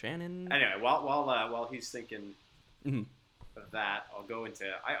 Shannon. Anyway, while he's thinking Mhm. of that, I'll go into.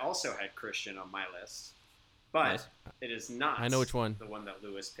 I also had Christian on my list, but Nice. it is not. I know which one. The one that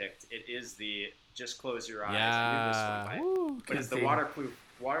Lewis picked. It is the Just Close Your Eyes. Yeah. I knew this one by- Woo, but it's the good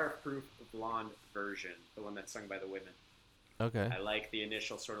waterproof blonde version, the one that's sung by the women. Okay. I like the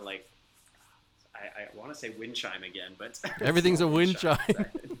initial sort of I want to say wind chime again, but Everything's it's a not wind chime.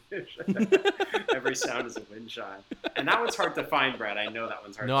 Every sound is a wind chime, and that one's hard to find, Brad. I know that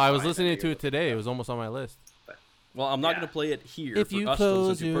one's hard. No, to I was find. listening know to you're it today. It was almost on my list. Well, I'm not Yeah. going to play it here. If for you us to close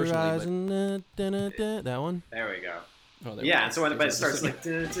listen to your personally, eyes but- and that one. There we go. Oh, there we Yeah, go. and so when the bed There's starts a- like,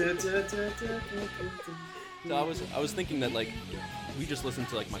 So I was thinking that like we just listen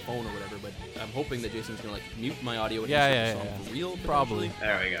to like my phone or whatever, but I'm hoping that Jason's gonna like mute my audio and listen to the song for real. Probably. potentially.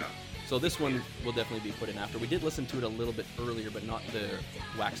 There we go. So this one will definitely be put in after. We did listen to it a little bit earlier, but not the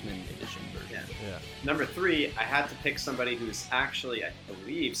Waxman edition version. Yeah. Number 3, I had to pick somebody who's actually, I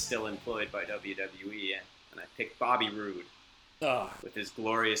believe, still employed by WWE, and I picked Bobby Roode with his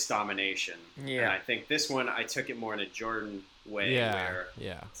Glorious Domination. Yeah. And I think this one, I took it more in a Jordan way, Yeah. where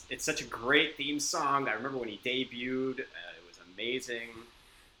Yeah. it's such a great theme song. I remember when he debuted, it was amazing.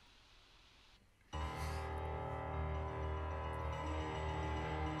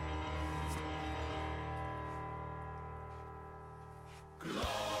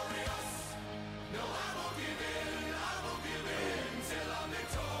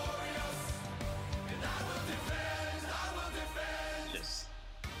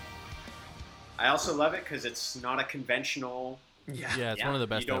 I also love it because it's not a conventional. Yeah, it's one of the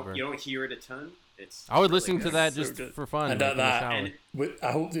best ever. You don't hear it a ton. I would really listen to good. that So just good. for fun. And like, in the shower. and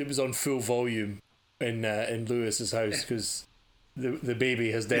I hope it was on full volume in Lewis's house because the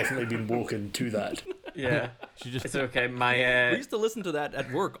baby has definitely been woken to that. Yeah. She just It's okay. My We used to listen to that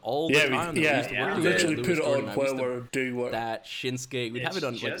at work all the time. We We used to work together, literally Lewis, put it Jordan on and I. We while used to- we're doing work. that Shinsuke. We'd have it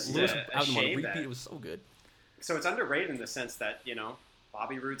on like just Lewis a would have them on shame repeat. that- It was so good. So it's underrated in the sense that,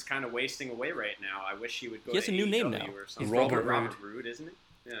 Bobby Roode's kind of wasting away right now. I wish he would go He has to a new name AEW now. or something. He's Robert Robert Roode, isn't it?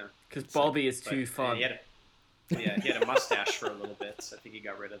 Yeah. because Bobby is But, too fun. He had a mustache for a little bit, so I think he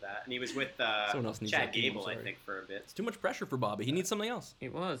got rid of that. And he was with Someone else needs Chad that team, Gable, I sorry. think, for a bit. It's too much pressure for Bobby. He needs something else.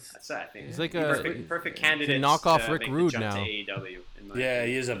 It was. That's it, I think. He's like perfect candidate knock off to Rick make the Rude jump now. to AEW. In my Yeah, opinion.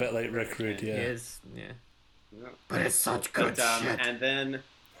 he is a bit like Rick Rude. He Yeah. is. Yeah. Yeah. But it's such good shit. And then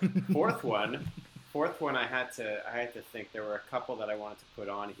fourth one, I had to think. There were a couple that I wanted to put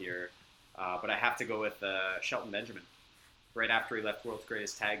on here, but I have to go with Shelton Benjamin. Right after he left World's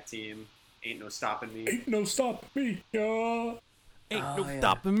Greatest Tag Team, Ain't No Stopping Me. Ain't no stopping me. Yeah. ain't Oh, no yeah.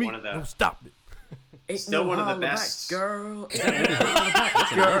 stopping me. One of the- No stop it. Ain't Still no one of the holler back, best. girl. Ain't no holler back,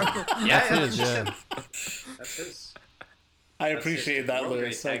 girl. Yeah, That's his, yeah. That's his. I appreciated that, World Lewis.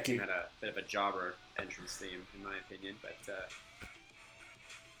 Greatest Tag Thank Team you. had a bit of a jobber entrance theme, in my opinion, but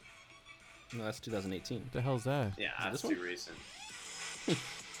No, that's 2018. What the hell's that? yeah, it that's this too one? recent.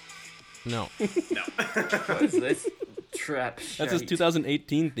 No. No. What is this? Trap That's his shite.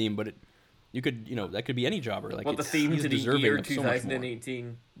 2018 theme, but you could, that could be any jobber. Like What the it's- theme he's to the deserving year of so much more.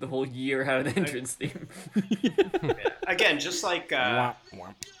 2018? The whole year had an entrance theme. Yeah. Again, just like Womp,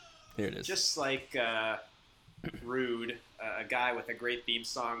 womp. Here it is. Rude, a guy with a great theme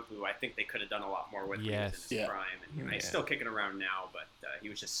song who I think they could have done a lot more with when he was in Yes. his Yeah. prime. And he's still kicking around now, but he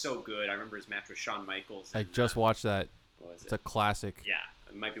was just so good. I remember his match with Shawn Michaels. I and, just watched that. what was It's it? a classic. Yeah,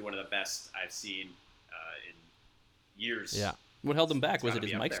 it might be one of the best I've seen in years. Yeah. What held him back? Was gotta it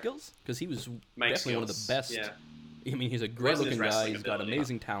his be up mic there. skills? Because he was Mic definitely one of the skills, best. yeah. I mean, he's a wasn't great-looking his guy. wrestling He's got ability.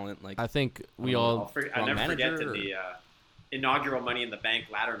 amazing talent. Like I think we I don't know. all. I'll never forget manager, that the inaugural Money in the Bank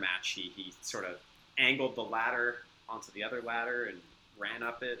ladder match, he sort of angled the ladder onto the other ladder and ran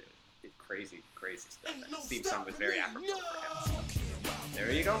up it. Crazy stuff. And his theme song was very apropos for him.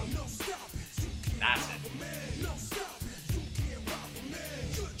 There you go. That's it.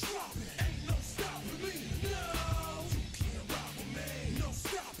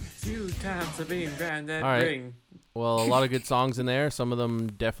 2 times I've been around that All right. ring. Well, a lot of good songs in there. Some of them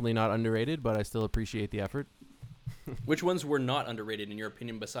definitely not underrated, but I still appreciate the effort. which ones were not underrated in your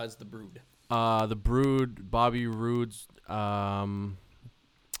opinion besides the Brood? The Brood, Bobby Roode's. What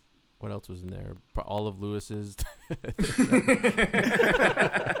else was in there? All of Lewis's. I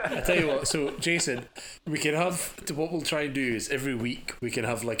tell you what, so Jason, we can have, what we'll try and do is every week we can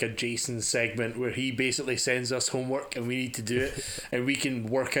have like a Jason segment where he basically sends us homework and we need to do it, and we can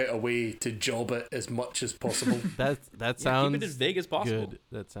work out a way to job it as much as possible. that Keep sounds it as vague as possible. good.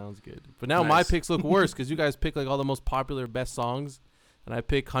 That sounds good. But now my Nice. picks look worse because you guys pick like all the most popular best songs, and I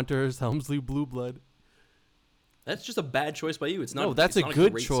pick Hunter's Helmsley Blue Blood. That's just a bad choice by you. It's not. No, that's it's a not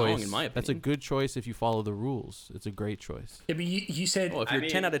good great choice. Song, in my opinion. That's a good choice if you follow the rules. It's a great choice. Yeah, but you said, Oh, if I you're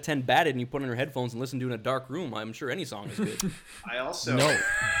 10 mean- out of 10 batted and you put on your headphones and listen to it in a dark room, I'm sure any song is good. I also No.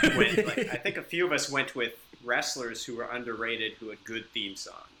 went, I think a few of us went with wrestlers who were underrated who had good theme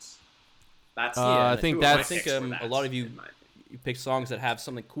songs. That's I think two of my that's- I think picks were a that, lot of you in my opinion. you pick songs that have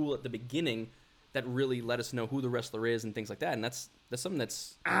something cool at the beginning that really let us know who the wrestler is and things like that. And that's something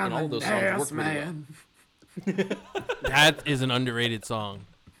that's in all those songs work really well. That is an underrated song.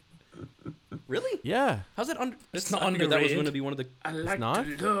 Really? Yeah. How's that under? It's not not under. That was underrated. going to be one of the I like not?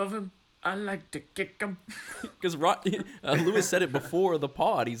 to love him. I like to kick him. because Lewis said it before the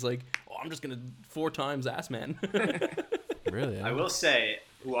pod. He's like, "Oh, I'm just gonna 4 times ass man." Really? I will say,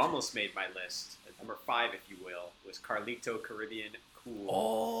 who almost made my list, number 5, if you will, was Carlito Caribbean Cool.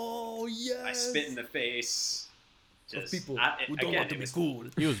 Oh yes. I spit in the face. Just people who again, don't want to it be was cool.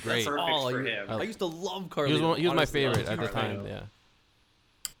 He was great. perfect Oh, for you- him. I used to love He Carlito. was my Honestly, favorite I at the loved time. Carlito. Yeah.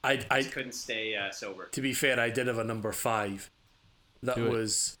 I Just couldn't stay sober. to be fair, I did have a number 5. That Do it.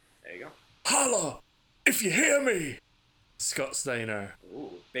 was There you go. Holla if you hear me. Scott Steiner. Ooh,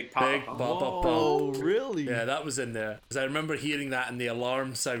 Big Papa Big Pump. Papa Oh, Pump. really? Yeah, that was in there. Because I remember hearing that and the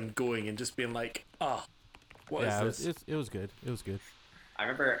alarm sound going and just being like, what is Yeah, this? it was good. It was good. I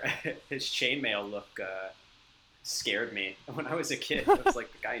remember his chainmail look scared me when I was a kid. It was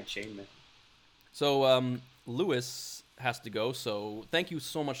like the guy in chainmail. So Lewis has to go. So thank you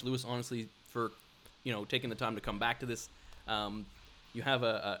so much, Lewis, honestly, for taking the time to come back to this. You have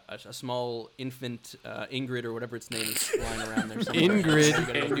a small infant Ingrid or whatever its name is flying around there somewhere. Ingrid. You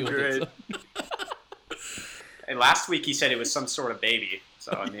gotta go deal with it, And last week he said it was some sort of baby.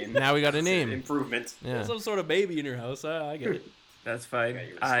 So I mean, Now we got a it's name. an improvement. Yeah. Some sort of baby in your house. I get it. That's fine. Yeah,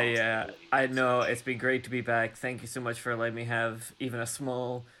 your I responsibility. know it's been great to be back. Thank you so much for letting me have even a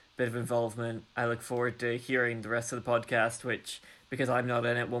small bit of involvement. I look forward to hearing the rest of the podcast, which, because I'm not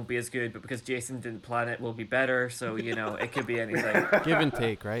in it, won't be as good, but because Jason didn't plan it, will be better. So, it could be anything. Give and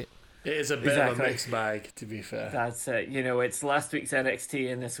take, right? It is a bit of Exactly. a mixed bag, to be fair. That's it. It's last week's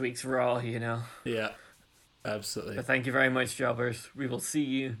NXT and this week's Raw, Yeah, absolutely. But thank you very much, jobbers. We will see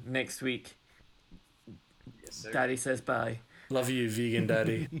you next week. Yes, sir. Daddy says bye. Love you, vegan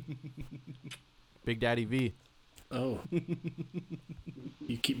daddy. Big Daddy V. Oh.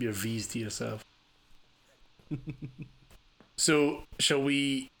 You keep your V's to yourself. So, shall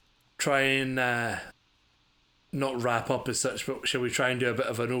we try and not wrap up as such, but shall we try and do a bit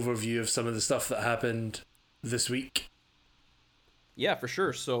of an overview of some of the stuff that happened this week? Yeah, for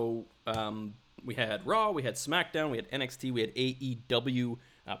sure. So we had Raw, we had SmackDown, we had NXT, we had AEW.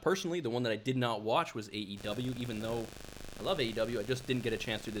 Personally, the one that I did not watch was AEW, even though I love AEW. I just didn't get a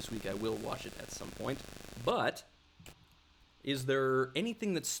chance to this week. I will watch it at some point. But is there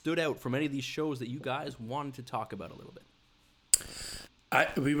anything that stood out from any of these shows that you guys wanted to talk about a little bit?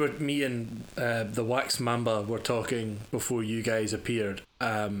 Me and the Wax Mamba were talking before you guys appeared.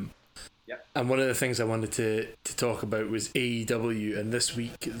 Yep. And one of the things I wanted to talk about was AEW, and this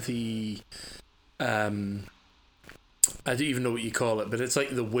week the I don't even know what you call it, but it's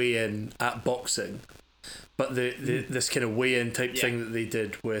like the weigh-in at boxing, but the this kind of weigh-in type thing that they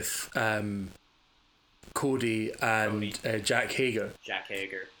did with Cody and Jack Hager. Jack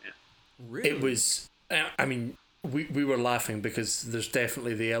Hager. Yeah. Really? It was, I mean, we were laughing because there's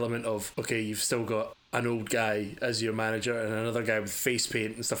definitely the element of, okay, you've still got an old guy as your manager and another guy with face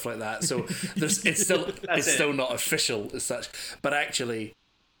paint and stuff like that. So it's still not official as such. But actually,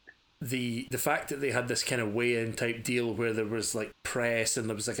 the fact that they had this kind of weigh-in type deal where there was like press and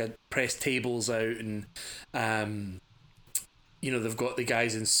there was like a press tables out and they've got the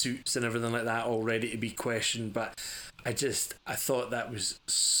guys in suits and everything like that all ready to be questioned. But I thought that was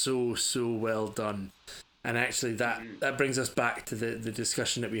so well done. And actually, that brings us back to the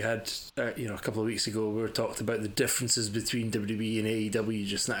discussion that we had, a couple of weeks ago. We were talking about the differences between WWE and AEW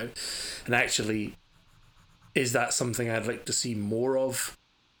just now, and actually, is that something I'd like to see more of?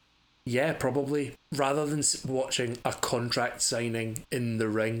 Yeah, probably. Rather than watching a contract signing in the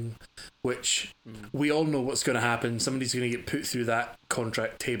ring, which we all know what's going to happen. Somebody's going to get put through that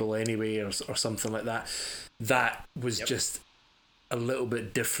contract table anyway, or something like that. That was just a little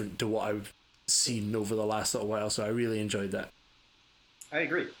bit different to what I've seen over the last little while, so I really enjoyed that. I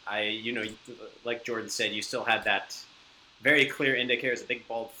agree. Like Jordan said, you still had that very clear indicator as a big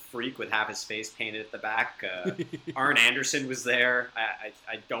bald freak with half his face painted at the back. Arn Anderson was there.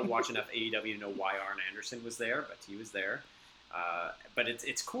 I don't watch enough AEW to know why Arn Anderson was there, but he was there. But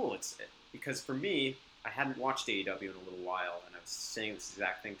it's cool. It's because for me, I hadn't watched AEW in a little while, and I was saying this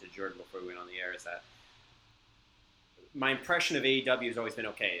exact thing to Jordan before we went on the air, is that my impression of AEW has always been,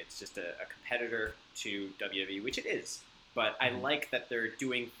 okay, it's just a competitor to WWE, which it is. But I like that they're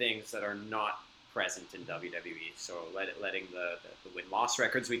doing things that are not present in WWE. So letting the win-loss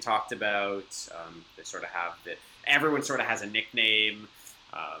records we talked about, they sort of have everyone sort of has a nickname,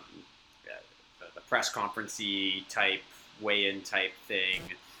 the press conference-y type, weigh-in type thing.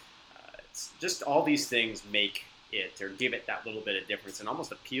 It's just all these things make it, or give it that little bit of difference, and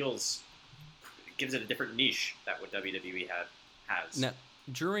almost gives it a different niche that what WWE has. Now,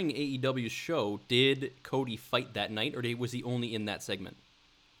 during AEW's show, did Cody fight that night, or was he only in that segment?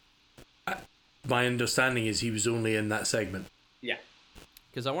 My understanding is he was only in that segment. Yeah.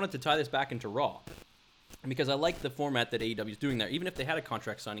 Because I wanted to tie this back into Raw. Because I like the format that AEW is doing there. Even if they had a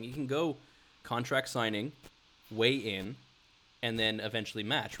contract signing, you can go contract signing, weigh in, and then eventually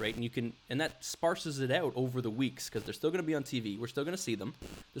match, right? And that sparses it out over the weeks because they're still going to be on TV. We're still going to see them.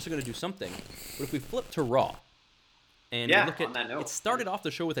 They're still going to do something. But if we flip to Raw, and we look on that at note, it, started off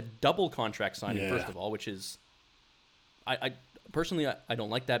the show with a double contract signing, Yeah. first of all, which is, I personally I don't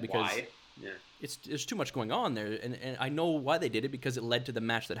like that because why? Yeah. there's too much going on there, and I know why they did it because it led to the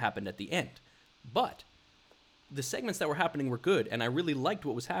match that happened at the end. But the segments that were happening were good, and I really liked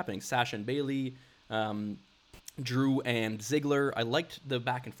what was happening. Sasha and Bayley, Drew and Ziggler. I liked the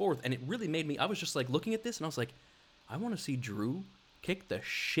back and forth, and it really made me. I was just like looking at this, and I was like, I want to see Drew kick the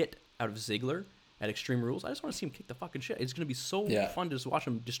shit out of Ziggler at Extreme Rules. I just want to see him kick the fucking shit. It's going to be so fun to just watch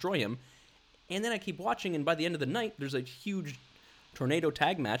him destroy him. And then I keep watching, and by the end of the night, there's a huge tornado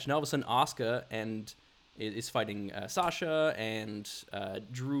tag match, and all of a sudden, Asuka is fighting Sasha, and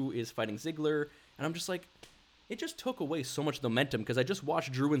Drew is fighting Ziggler, and I'm just like, it just took away so much momentum because I just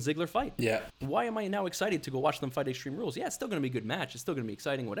watched Drew and Ziggler fight. Yeah. Why am I now excited to go watch them fight Extreme Rules? Yeah, it's still going to be a good match. It's still going to be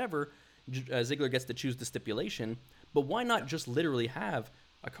exciting, whatever. Ziggler gets to choose the stipulation, but why not just literally have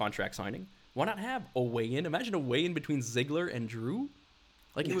a contract signing? Why not have a weigh-in? Imagine a weigh-in between Ziggler and Drew.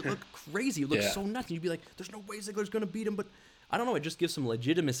 Like, it would look crazy. It would look so nuts. And you'd be like, there's no way Ziggler's going to beat him. But I don't know. It just gives some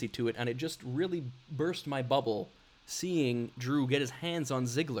legitimacy to it. And it just really burst my bubble seeing Drew get his hands on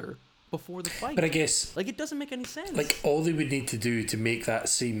Ziggler before the fight. But I guess, like, it doesn't make any sense. like, all they would need to do to make that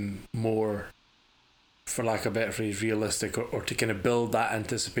seem more, for lack of a better phrase, realistic, or to kind of build that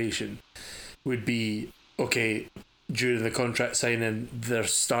anticipation would be, okay, during the contract signing, there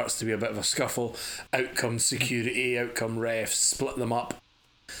starts to be a bit of a scuffle. Out comes security, out come refs, split them up.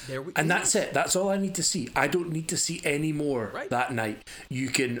 And that's it. That's all I need to see. I don't need to see any more that night. You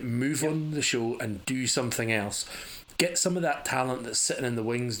can move on the show and do something else. Get some of that talent that's sitting in the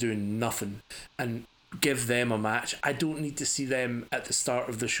wings doing nothing and give them a match. I don't need to see them at the start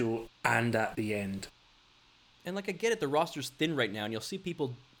of the show and at the end. And like, I get it, the roster's thin right now, and you'll see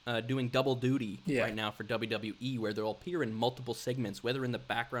people doing double duty right now for WWE, where they'll appear in multiple segments, whether in the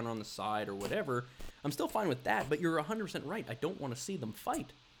background, on the side, or whatever. I'm still fine with that, but you're 100% right. I don't want to see them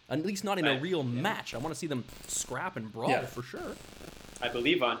fight. At least not in a real match. I want to see them scrap and brawl for sure. I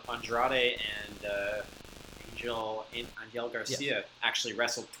believe Andrade and Angel Garcia actually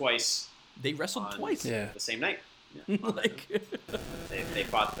wrestled twice. They wrestled twice. The same night. Yeah. Like they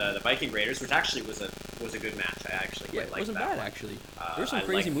fought the Viking Raiders, which actually was a good match. I actually quite liked that. It wasn't bad, one. actually. There's some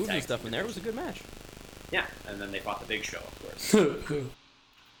crazy moves and stuff in there. It was a good match. Yeah, and then they fought the Big Show, of course.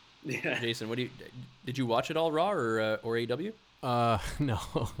 Yeah. Jason, did you watch it all, Raw or AEW? No,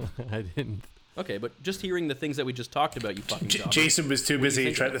 I didn't. Okay, but just hearing the things that we just talked about, you fucking Jason was too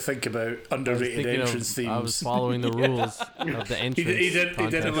busy trying to think about underrated entrance themes. I was following the rules of the entrance. He did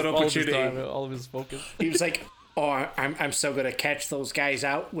have an opportunity. All of his focus. He was like, "Oh, I'm still gonna catch those guys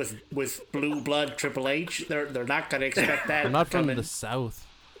out with blue blood Triple H. They're not gonna expect that." I'm not from the South.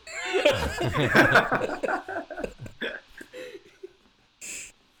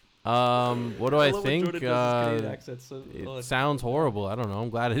 What do I think? It sounds horrible. I don't know. I'm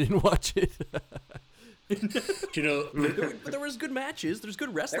glad I didn't watch it. You know, there was good matches. There's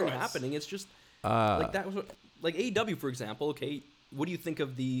good wrestling happening. It's just like that was like AEW, for example. Okay, what do you think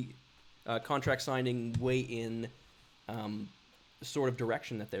of the contract signing way in sort of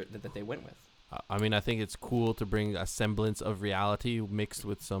direction that they went with? I mean, I think it's cool to bring a semblance of reality mixed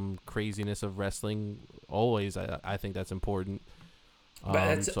with some craziness of wrestling. Always, I think that's important.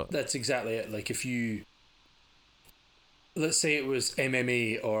 But that's exactly it. Like, if you, let's say it was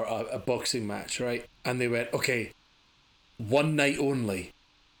MMA or a boxing match, right? And they went, okay, one night only,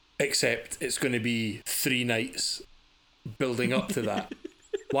 except it's going to be 3 nights building up to that.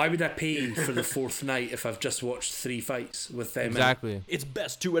 Why would I pay for the 4th night if I've just watched 3 fights with them? Exactly. It's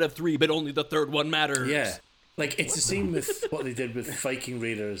best 2 out of 3, but only the 3rd one matters. Yeah. Like, it's the same with what they did with Viking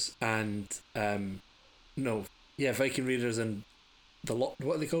Raiders and, Viking Raiders and what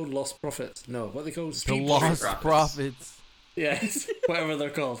are they called? Lost Profits? No, what are they called? The Lost Profits. Yes, whatever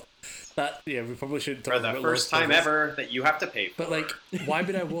they're called. We probably shouldn't talk for the about first time ever that you have to pay for. But like, why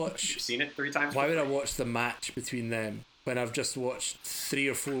would I watch? You've seen it 3 times. Why would I watch the match between them when I've just watched 3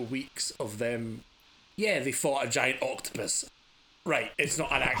 or 4 weeks of them? Yeah, they fought a giant octopus. Right, it's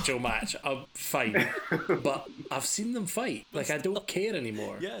not an actual match. I'm fine, but I've seen them fight. Like, I don't care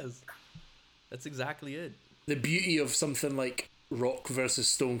anymore. Yes, that's exactly it. The beauty of something like Rock versus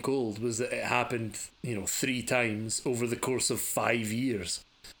Stone Cold was that it happened, 3 times over the course of 5 years.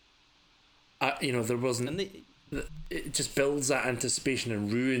 There wasn't. And it just builds that anticipation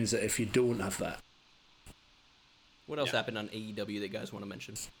and ruins it if you don't have that. What else happened on AEW that you guys want to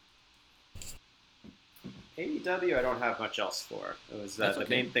mention? AEW, I don't have much else for. It was That's the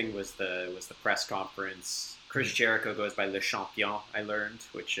okay. main thing was the press conference. Chris Jericho goes by Le Champion. I learned,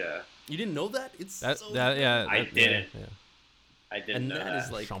 which You didn't know that? It's That so that yeah. I that- didn't. Yeah. I didn't and know that that.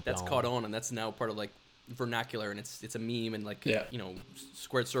 is like Champion. that's caught on, and that's now part of like vernacular, and it's a meme, and like Yeah. you know,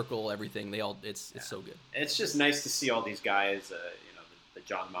 squared circle, everything. They all it's so good. It's just nice to see all these guys. You know, the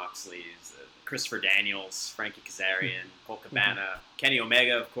John Moxleys, Christopher Daniels, Frankie Kazarian, Colt Cabana, Kenny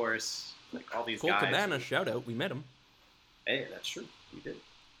Omega, of course. Like all these Colt guys. Cabana, shout out, we met him. Hey, that's true. We did.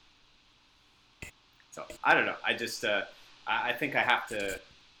 So I don't know. I just I think I have to.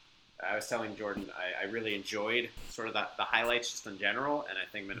 I was telling Jordan I really enjoyed sort of the highlights just in general, and I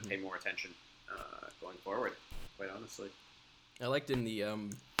think I'm going to pay more attention going forward. Quite honestly. I liked in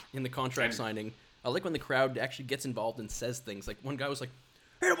the contract signing. I like when the crowd actually gets involved and says things. Like one guy was like,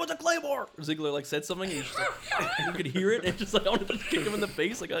 "Hit him with the Claymore." Ziggler like said something, and he's just like, and you could hear it, and just like I wanted to kick him in the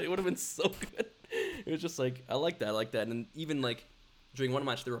face. Like it would have been so good. It was just like I like that, and even like during one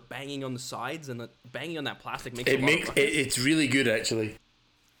match they were banging on the sides, and the banging on that plastic makes It's really good actually.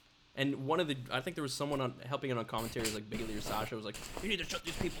 And I think there was someone helping out on commentary, like Bailey or Sasha, was like, "You need to shut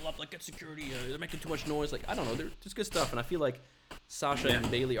these people up, like get security. They're making too much noise." Like I don't know, there's good stuff, and I feel like Sasha and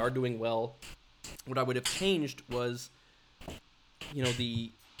Bailey are doing well. What I would have changed was, you know,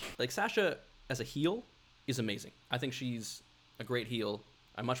 Sasha as a heel is amazing. I think she's a great heel.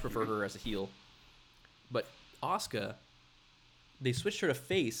 I much prefer her as a heel. But Asuka, they switched her to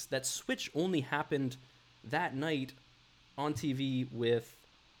face. That switch only happened that night on TV with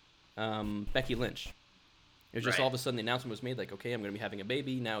Becky Lynch. It was just Right. all of a sudden the announcement was made like, okay, I'm going to be having a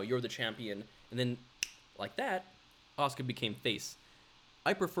baby. Now you're the champion. And then like that, Asuka became face.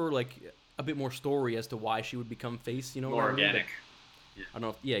 I prefer like a bit more story as to why she would become face, you know? More what I mean? organic. But I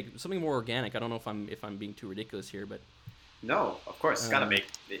don't know. Something more organic. I don't know if I'm being too ridiculous here, but No, of course, it's got to make.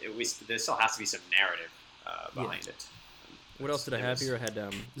 There still has to be some narrative behind it. what else did I It have was- here? I had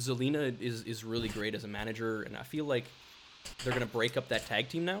Zelina is really great as a manager, and I feel like they're going to break up that tag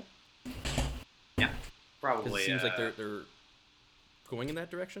team now. Yeah, 'Cause probably. it seems like they're going in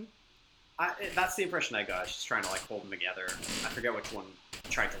that direction. That's the impression I got. She's trying to like hold them together. I forget which one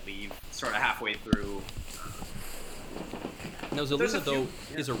tried to leave, sort of halfway through. Now There's a Zelina though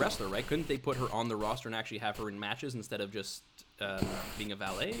few- is a wrestler, right? Couldn't they put her on the roster and actually have her in matches instead of just being a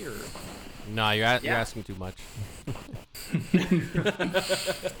valet? Or No, you're Yeah. asking too much.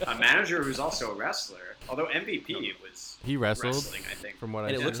 A manager who's also a wrestler, although MVP was He wrestled, wrestling, I think. from what and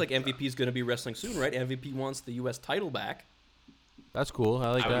I it said. looks like MVP is going to be wrestling soon, right? MVP wants the U.S. title back. That's cool.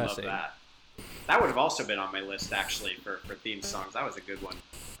 I like I would that. love that. That would have also been on my list actually for theme songs. That was a good one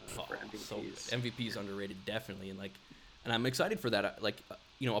for MVPs. So good. MVP is underrated, definitely, and I'm excited for that.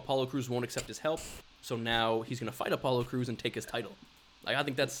 Apollo Crews won't accept his help, so now he's going to fight Apollo Crews and take his title. Like I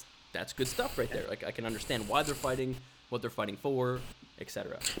think that's good stuff right there. Like I can understand why they're fighting, what they're fighting for,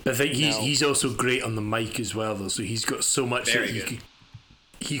 etc. But I think Now- he's also great on the mic as well, though. So he's got so much Very that good.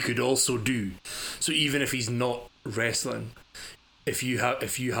 he could also do. So even if he's not wrestling, if you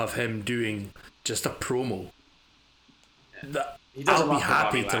have him doing just a promo, that He does a I'll be lot for happy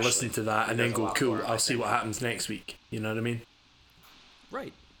Bobby to Lashley. listen to that He and then does a go, lot cool, for him, I'll I see think. what happens next week. You know what I mean?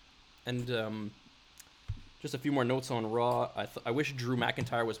 Right. And just a few more notes on Raw. I wish Drew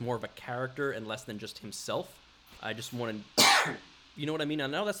McIntyre was more of a character and less than just himself. I just wanted, you know what I mean? I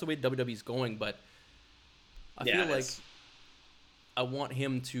know that's the way WWE's going, but I Yeah, feel it like is. I want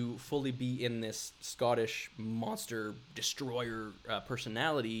him to fully be in this Scottish monster destroyer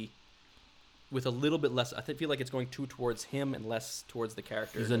personality with a little bit less. I feel like it's going too towards him and less towards the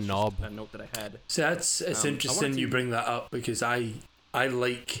character. He's a That's just knob. A note that I had. So it's I interesting wanted you to- bring that up because I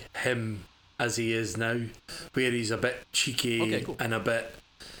like him as he is now, where he's a bit cheeky Okay, cool. and a bit,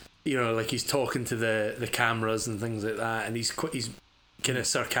 like he's talking to the cameras and things like that, and he's kind of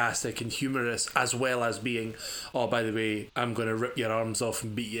sarcastic and humorous, as well as being, oh, by the way, I'm going to rip your arms off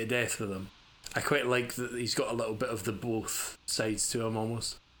and beat you to death with them. I quite like that he's got a little bit of the both sides to him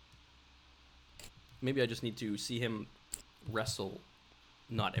almost. Maybe I just need to see him wrestle,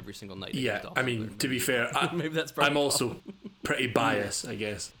 not every single night. Yeah, against Dolph I mean, Ziggler. to be fair, Maybe that's probably I'm also pretty biased, I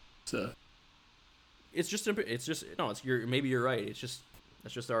guess. So It's just maybe you're right.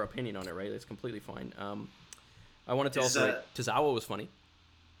 That's just our opinion on it, right? It's completely fine. I wanted to Is, also Tozawa was funny.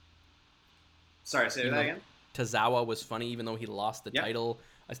 Sorry, say Even that though again. Tozawa was funny, even though he lost the Yep. title.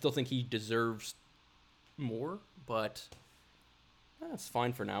 I still think he deserves more, but it's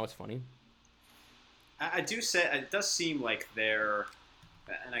fine for now. It's funny. I do say it does seem like they're,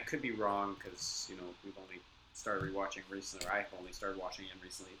 and I could be wrong because we've only started rewatching recently, or I've only started watching him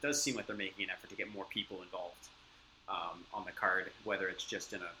recently. It does seem like they're making an effort to get more people involved. on the card, whether it's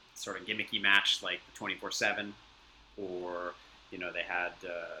just in a sort of gimmicky match like the 24/7, or they had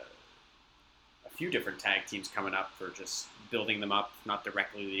a few different tag teams coming up for just building them up, not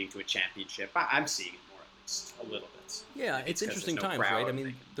directly leading to a championship. I'm seeing it more, at least a little bit. Yeah, Maybe it's 'cause interesting there's no times, crowd right? I and mean,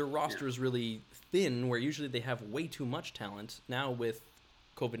 they can- their roster is really thin, where usually they have way too much talent. Now with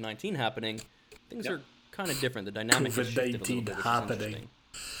COVID-19 happening, things Yep. are kind of different. The dynamic has shifted a little COVID-19 bit, which is happening. interesting.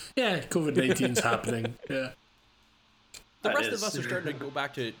 Yeah, COVID-19's happening. Yeah. The That rest is. of us are starting to go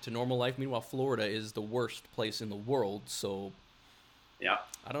back to normal life. Meanwhile, Florida is the worst place in the world. So Yeah.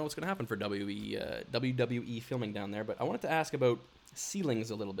 I don't know what's going to happen for WWE filming down there. But I wanted to ask about ceilings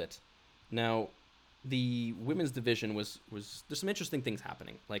a little bit. Now, the women's division was there's some interesting things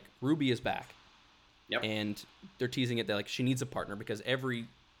happening. Like Ruby is back. Yep. And they're teasing it that like she needs a partner because every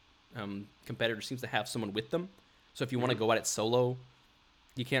competitor seems to have someone with them. So if you want to go at it solo,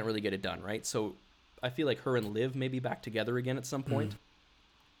 you can't really get it done, right? So I feel like her and Liv may be back together again at some point,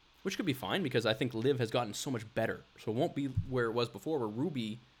 which could be fine because I think Liv has gotten so much better. So it won't be where it was before, where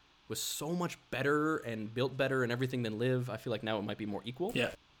Ruby was so much better and built better and everything than Liv. I feel like now it might be more equal.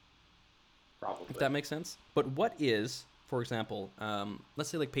 Yeah. Probably. If that makes sense. But what is, for example, let's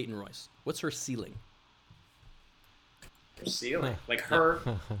say like Peyton Royce. What's her ceiling? Her ceiling. Like her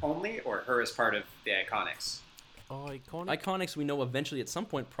only, or her as part of the Iconics? Oh, iconic. Iconics, we know eventually at some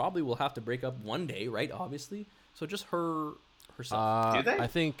point probably will have to break up one day, right? Obviously. So just herself. Do they? I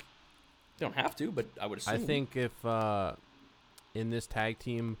think They don't have to, but I would assume. I think if in this tag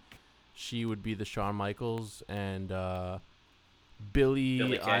team, she would be the Shawn Michaels and Billie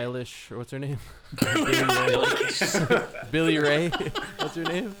Billie Kay. Eilish. Or what's her name? Billy, Billy Ray. What's her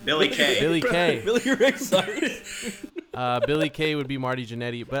name? Billy Kay. Billy Kay. Billy Ray, sorry. Billy Kay would be Marty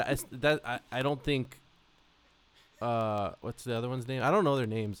Jannetty, but I don't think. What's the other one's name? I don't know their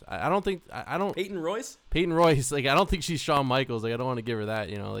names. I don't think I don't. Peyton Royce? Peyton Royce. Like I don't think she's Shawn Michaels. Like I don't want to give her that.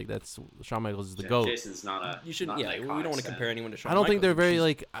 Like that's Shawn Michaels is the goat. Jason's not a. You shouldn't. not Yeah, an we don't want Iconics to compare fan. anyone to Shawn I don't think they're Michaels,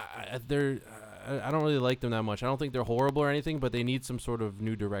 very she's- like they're. I don't really like them that much. I don't think they're horrible or anything, but they need some sort of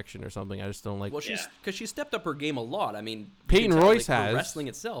new direction or something. I just don't like. Well, she's Yeah. because she stepped up her game a lot. I mean, you Peyton can tell, Royce like, her has. wrestling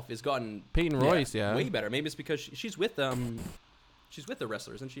itself has gotten Peyton Royce, yeah. way better. Maybe it's because she's with she's with the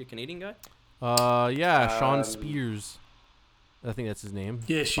wrestlers. Isn't she a Canadian guy? Yeah, Sean Um, Spears. I think that's his name.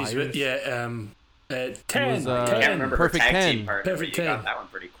 Yeah, she's with, Spears. yeah, 10. was, I 10. can't remember Perfect her tag 10. team part. Perfect but you 10. got that one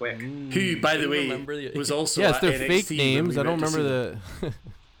pretty quick. Who, by the way, remember the- was also Yeah, it's at their NXT fake when names. we I don't went to remember see the.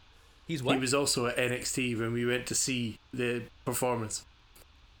 He's them. what? He was also at NXT when we went to see the performance.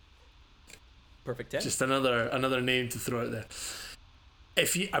 Perfect 10. Just another name to throw out there.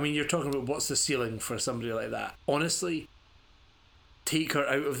 You're talking about what's the ceiling for somebody like that. Honestly, take her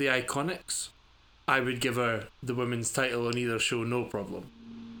out of the Iconics, I would give her the women's title on either show, no problem.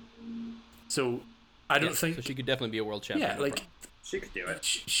 So, I don't think. so. She could definitely be a world champion. Yeah, no like problem. She could do it.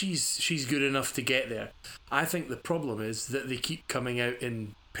 she's good enough to get there. I think the problem is that they keep coming out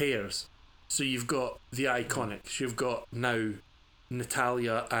in pairs. So you've got the Iconics, you've got now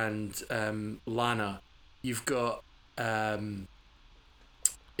Natalia and Lana, you've got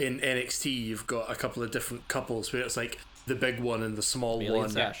in NXT you've got a couple of different couples where it's like the big one and the small Bayley one.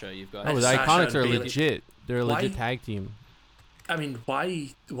 and Sasha, you've got. Oh, the Sasha Iconics and are Bayley. legit. They're a legit Why- tag team. I mean,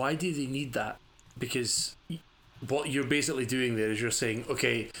 why do they need that? Because what you're basically doing there is you're saying,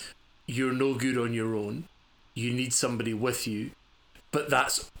 okay, you're no good on your own. You need somebody with you, but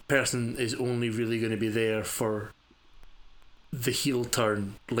that person is only really going to be there for the heel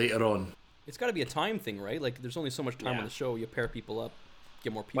turn later on. It's got to be a time thing, right? Like, there's only so much time Yeah. on the show. You pair people up,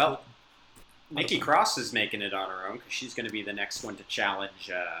 get more people. Well, Nikki Cross is making it on her own because she's going to be the next one to challenge.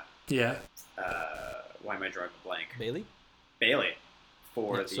 Yeah, Why am I drawing a blank? Bailey. Bailey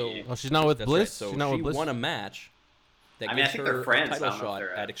for Yeah, the. so- Oh, she's not with That's Bliss. right. So She's not she with Bliss. won a match that I mean, I gives think her they're friends. a I title don't know if shot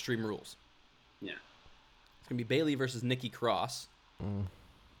they're, at Extreme Rules. Yeah. It's gonna be Bailey versus Nikki Cross, Mm.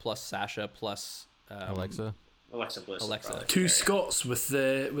 plus Sasha, plus Alexa. Alexa Bliss. Alexa. Probably two there. Scots with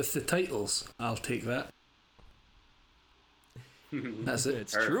the titles. I'll take that. That's it.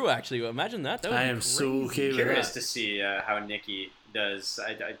 It's Perfect. true, actually. Imagine that. That would I be am so crazy. okay with Curious that. to see how Nikki does.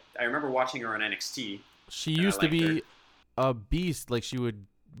 I remember watching her on NXT. She I used to liked be a beast. Like she would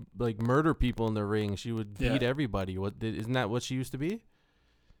like murder people in the ring. She would Yeah. beat everybody. Isn't that what she used to be?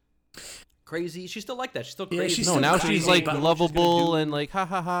 Crazy. She's still like that. She's still Yeah, crazy. she's No, still now crazy, she's like but what she's gonna lovable do- and like ha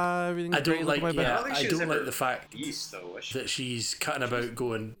ha ha. Everything's I don't great. like. Look at my Yeah, back. don't think I she was don't like ever the fact Beast though. Was she? that she's cutting about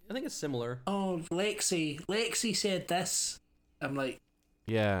going. I think it's similar. Oh, Lexi said this. I'm like,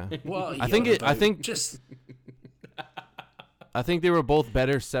 Yeah. what? Are I you think on it- I about? think- just I think they were both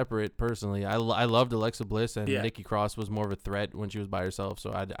better separate. Personally, I loved Alexa Bliss and Yeah. Nikki Cross was more of a threat when she was by herself.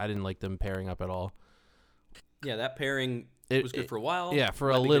 So I didn't like them pairing up at all. Yeah, that pairing was good for a while. Yeah, for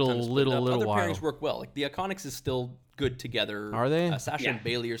Might a be a good time little to split it up. Other while. pairings work well. Like the Iconics is still good together. Are they? Sasha Yeah. and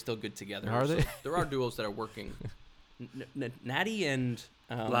Bailey are still good together. Are So they? there are duos that are working. Natty and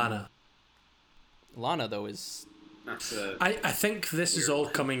Lana though is That's a, I think this is all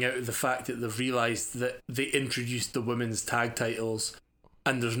coming out of the fact that they've realised that they introduced the women's tag titles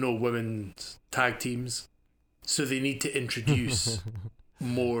and there's no women's tag teams. So they need to introduce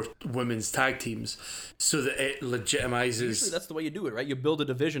more women's tag teams so that it legitimizes. usually that's the way you do it, right? You build a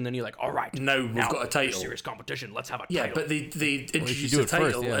division, then you're like, all right, Now we've got a title. serious competition. Let's have a Yeah, title. but they introduced do a it first,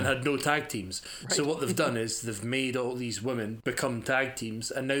 title yeah. and had no tag teams. So what they've done is they've made all these women become tag teams,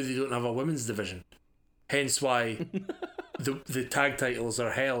 and now they don't have a women's division. Hence why the tag titles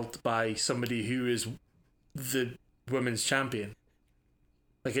are held by somebody who is the women's champion.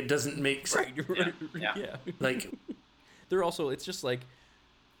 Like, it doesn't make sense. right, you're right. Yeah. Yeah. Like, They're also, it's just like,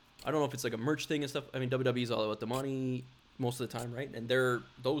 I don't know if it's like a merch thing and stuff. I mean, WWE's all about the money most of the time, right? And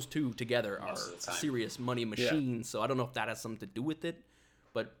those two together are Most of the time. serious money machines. So I don't know if that has something to do with it,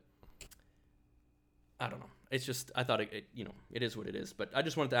 but I don't know. It's just, I thought it it is what it is. But I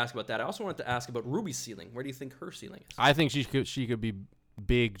just wanted to ask about that. I also wanted to ask about Ruby's ceiling. Where do you think her ceiling is? I think she could be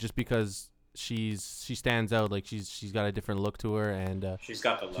big just because she stands out. Like she's got a different look to her, and she's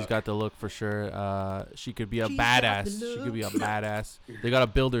got the look. she's got the look for sure. She could be a She's got the badass. She could be a look. badass. They gotta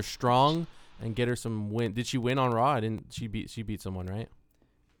build her strong and get her some win. Did she win on Raw? She beat someone, right?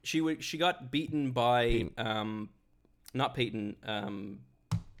 She got beaten by Peyton. not Peyton.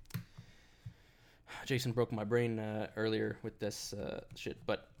 Jason broke my brain earlier with this shit,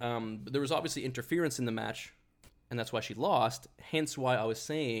 but there was obviously interference in the match, and that's why she lost. Hence, why I was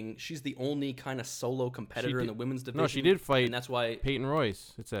saying she's the only kind of solo competitor in did- the women's division. No, she did fight and that's why. Peyton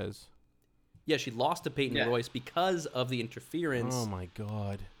Royce. It says. Yeah, she lost to Peyton Yeah. Royce because of the interference. Oh my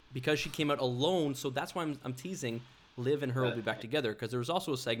god. Because she came out alone. So that's why I'm teasing. Liv and her will be back together, because there was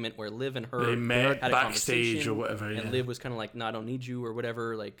also a segment where Liv and her they met had a backstage conversation, or whatever. Yeah. and Liv was kind of like, "No, I don't need you," or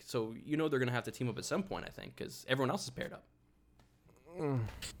whatever. Like, so they're gonna have to team up at some point, I think, because everyone else is paired up.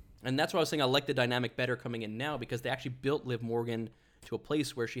 And that's why I was saying I like the dynamic better coming in now, because they actually built Liv Morgan to a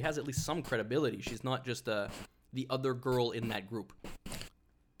place where she has at least some credibility. She's not just the other girl in that group.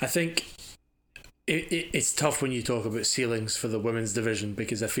 I think it's tough when you talk about ceilings for the women's division,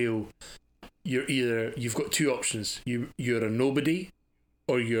 because I feel you've got two options. You're a nobody,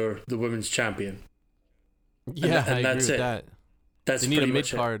 or you're the women's champion. Yeah, and I agree that's with it. that. That's They need a pretty mid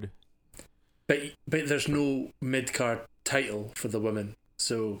much it. card. But there's no mid card title for the women.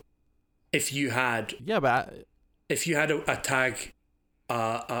 So if you had Yeah, but a tag,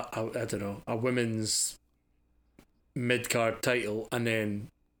 I don't know, a women's mid card title, and then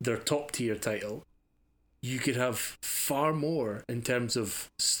their top tier title, you could have far more in terms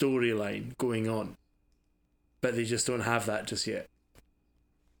of storyline going on. But they just don't have that just yet.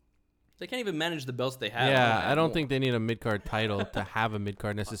 They can't even manage the belts they have. yeah, I don't more. think they need a mid card title to have a mid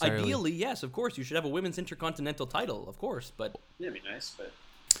card necessarily. Ideally, yes, of course, you should have a women's intercontinental title, of course, but Yeah, it'd be nice, but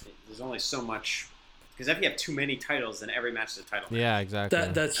there's only so much. Because if you have too many titles, then every match is a title match. Yeah, exactly.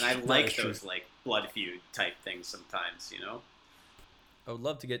 That's And I that like is true. those like blood feud type things sometimes, you know. I would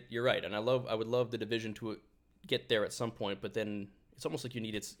love to get. You're right, and I would love the division to get there at some point. But then it's almost like it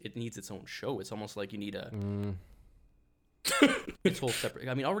needs its own show. It's almost like you need a its whole separate.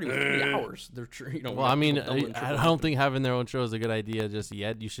 I mean, already with 3 hours, they're Well, I mean, double and I triple. don't think having their own show is a good idea just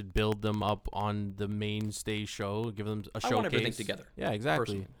yet. You should build them up on the mainstay show, give them a showcase. I want everything together. Yeah, exactly.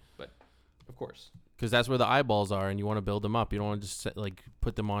 Personally, but of course, Because that's where the eyeballs are, and you want to build them up. You don't want to just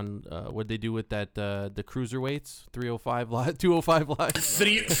put them on. What they do with that the cruiserweights, 305 live, 205 live,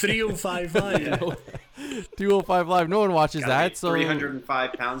 305 live. 205 live. No one watches Gotta that. be So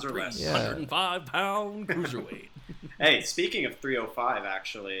 305 pounds or less. Yeah. 105-pound cruiserweight. Hey, speaking of 305,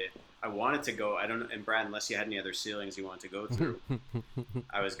 actually, I wanted to go. I don't know, and Brad, unless you had any other ceilings you wanted to go through,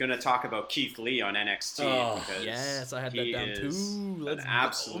 I was going to talk about Keith Lee on NXT Oh, because Yes, I had that he down too. is Let's an go,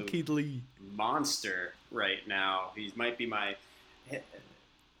 absolute Keith Lee. monster right now. He might be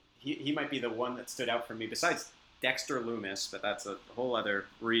he might be the one that stood out for me besides Dexter Lumis, but that's a whole other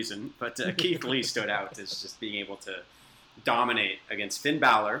reason. But Keith Lee stood out as just being able to dominate against Finn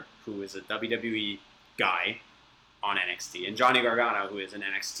Balor, who is a WWE guy on NXT, and Johnny Gargano, who is an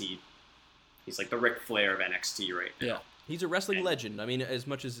NXT. He's like the Ric Flair of NXT right now. Yeah. He's a wrestling legend. I mean, as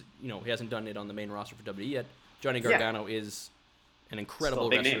much as he hasn't done it on the main roster for WWE yet, Johnny Gargano is an incredible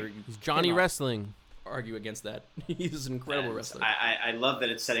Still a big wrestler. name. he's Johnny cannot Wrestling. argue against that. He's an incredible And wrestler. I love that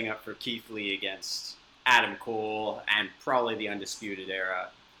it's setting up for Keith Lee against Adam Cole and probably the Undisputed Era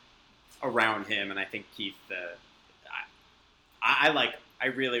around him. And I think Keith, I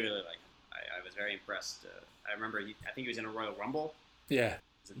really, really like him. I was very impressed I remember, I think he was in a Royal Rumble. Yeah.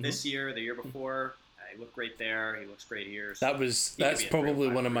 Was it this year, the year before? He looked great there. He looks great here. So That's probably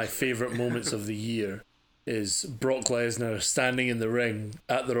one of my favorite moments of the year. Is Brock Lesnar standing in the ring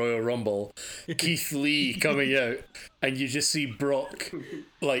at the Royal Rumble, Keith Lee coming out, and you just see Brock,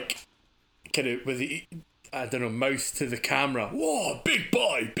 like, kind of with the, I don't know, mouth to the camera. Whoa, big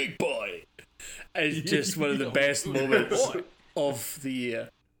boy, big boy. It's just one of the best moments of the year.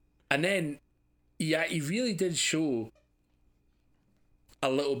 And then, yeah, he really did show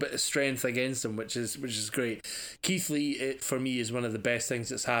a little bit of strength against him, which is great. Keith Lee, for me, is one of the best things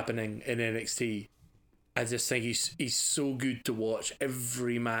that's happening in NXT. I just think he's so good to watch.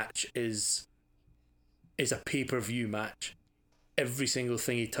 Every match is a pay-per-view match. Every single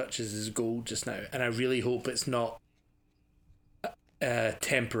thing he touches is gold just now, and I really hope it's not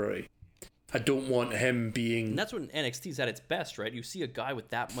temporary. I don't want him being... And that's when NXT's at its best, right? You see a guy with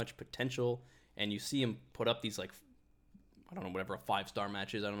that much potential, and you see him put up these, like, I don't know, whatever a 5-star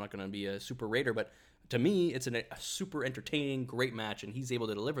match is. I'm not going to be a super rater, but to me, it's a super entertaining, great match, and he's able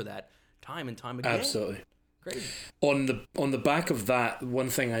to deliver that time and time again. Absolutely. Great. On the back of that, one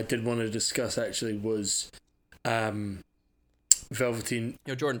thing I did want to discuss actually was Velveteen...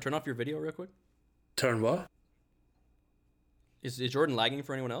 Yo, Jordan, turn off your video real quick. Turn what? Is Jordan lagging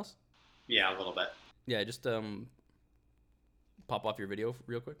for anyone else? Yeah, a little bit. Yeah, just pop off your video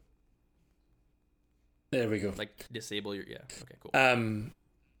real quick. There we go. Like, disable your... Yeah, okay, cool.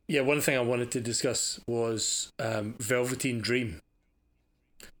 Yeah, one thing I wanted to discuss was Velveteen Dream.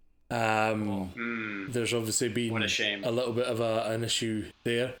 There's obviously been What a shame. a little bit of an issue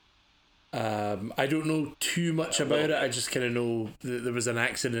there. I don't know too much about it. I just kind of know that there was an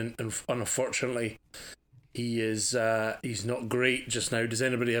accident, and unfortunately, he's not great just now. Does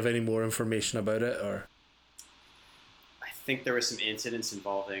anybody have any more information about it? Or I think there were some incidents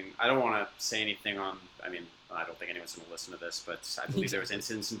involving... I don't want to say anything on... I mean, I don't think anyone's going to listen to this, but I believe there was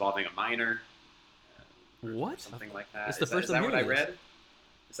incidents involving a minor. What? Something like that. It's the Is first that I'm what I hearing read?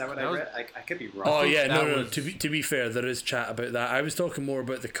 Is that what I read? I could be wrong. oh yeah, that no. was- To be fair, there is chat about that. I was talking more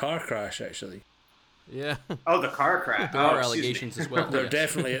about the car crash actually. Yeah. Oh, the car crash. There Oh, are excuse me. allegations as well. There yes.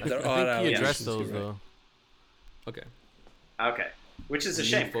 definitely there I are think he addressed allegations. those you're right. though. Okay. Okay, which is a The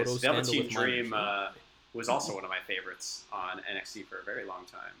shame new photo because scandal Velveteen with minors, Dream right? was also one of my favorites on NXT for a very long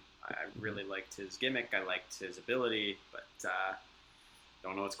time. I really liked his gimmick. I liked his ability, but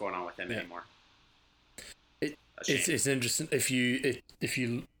don't know what's going on with him anymore. It's interesting if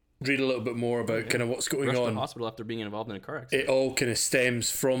you read a little bit more about kind of what's going Rushed to the on. hospital after being involved in a car accident. It all kind of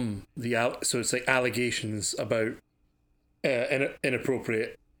stems from so it's like allegations about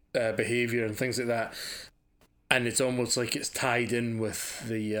inappropriate behavior and things like that, and it's almost like it's tied in with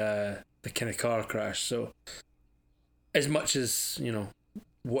the kind of car crash. So as much as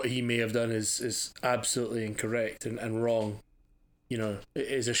what he may have done is absolutely incorrect and wrong, it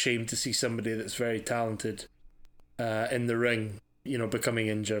is a shame to see somebody that's very talented in the ring becoming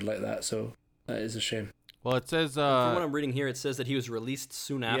injured like that. So that is a shame. Well, it says From what I'm reading here, it says that he was released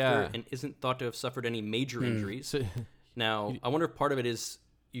soon after Yeah. and isn't thought to have suffered any major injuries. so- Now, I wonder if part of it is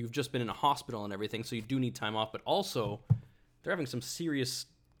you've just been in a hospital and everything, so you do need time off, but also they're having some serious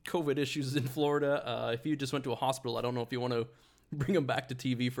COVID issues in Florida. If you just went to a hospital, I don't know if you want to bring him back to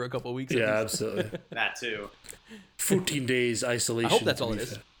TV for a couple of weeks. at Yeah, least. absolutely. That too. 14 days I isolation. hope that's to all be it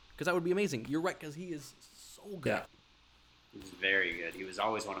is, fair. because that would be amazing. You're right, because he is so good. Yeah. He was very good. He was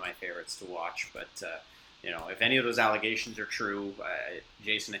always one of my favorites to watch. But if any of those allegations are true,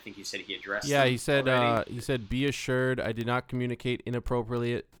 Jason, I think you said he addressed. Yeah, them he said already. be assured I did not communicate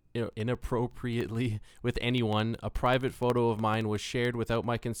inappropriately with anyone. A private photo of mine was shared without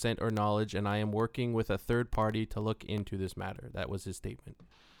my consent or knowledge, and I am working with a third party to look into this matter. That was his statement.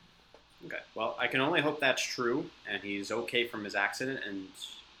 Okay. Well, I can only hope that's true, and he's okay from his accident. And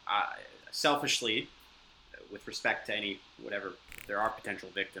selfishly, with respect to whatever there are potential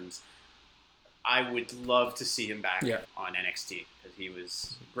victims, I would love to see him back on NXT because he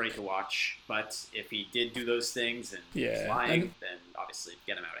was great to watch. But if he did do those things and was lying, then obviously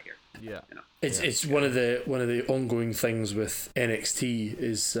get him out of here. Yeah. It's one of the ongoing things with NXT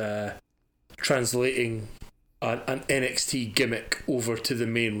is translating an NXT gimmick over to the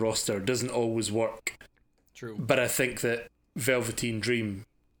main roster doesn't always work. True. But I think that Velveteen Dream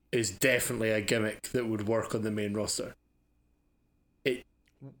is definitely a gimmick that would work on the main roster.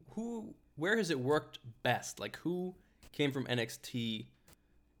 Where has it worked best? Like, who came from NXT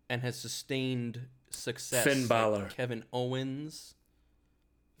and has sustained success? Finn Balor. Like Kevin Owens.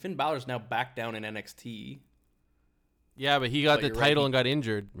 Finn Balor's now back down in NXT. Yeah, but he got But the you're right, title he- and got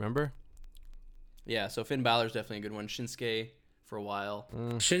injured, remember? Yeah, so Finn Balor's definitely a good one. Shinsuke for a while.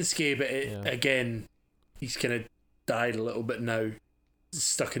 Shinsuke, but again, he's kind of died a little bit now.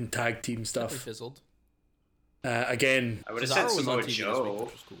 Stuck in tag team Definitely stuff. fizzled. Again, I would have Cesaro said was on Samoa TV this week, Joe.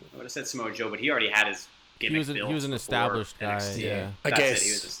 which was cool. I would have said Samoa Joe, but he already had his gimmick He was an before established guy. NXT. Yeah. I That's guess it.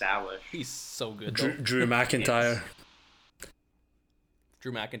 He was established. He's so good. Drew, Though. Drew McIntyre,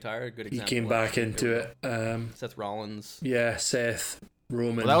 Drew McIntyre, good he example. came back into it. Seth Rollins. Yeah, Seth,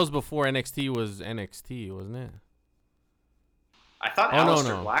 Roman. Well, that was before NXT was NXT, wasn't it? I thought Oh, no,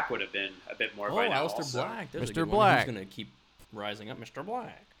 Aleister no. Black would have been a bit more Oh, by now. Aleister also. Black. There's a Mr. good one. Black. Who's gonna keep rising up, Mr.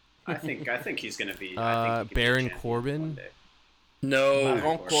 Black? I think he's going to be. Baron I think he could be a champion Corbin? one day. no,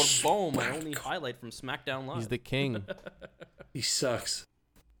 Baron Corbin, my only highlight from SmackDown Live. He's the king. he sucks.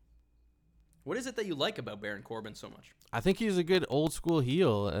 What is it that you like about Baron Corbin so much? I think he's a good old school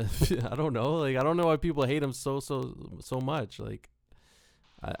heel. I don't know. Like, I don't know why people hate him so much. Like,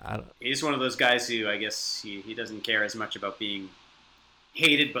 I don't. He's one of those guys who I guess he doesn't care as much about being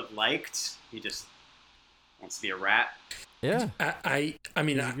hated but liked. He just wants to be a rat. Yeah. I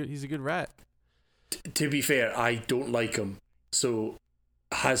mean, He's a good rat. to be fair, I don't like him. So,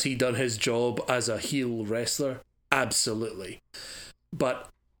 has he done his job as a heel wrestler? Absolutely. But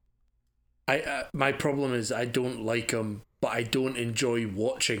my problem is I don't like him, but I don't enjoy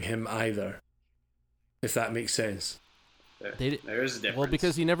watching him either. If that makes sense. There is a difference. Well,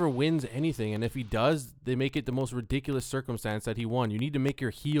 because he never wins anything, and if he does, they make it the most ridiculous circumstance that he won. You need to make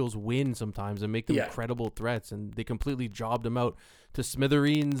your heels win sometimes and make them Yeah. credible threats, and they completely jobbed him out to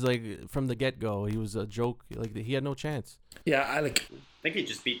smithereens like from the get-go. He was a joke. Like, he had no chance. Yeah, I like. I think he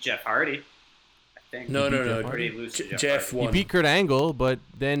just beat Jeff Hardy. I think. No. Jeff Pretty loose to Jeff Hardy. won. He beat Kurt Angle, but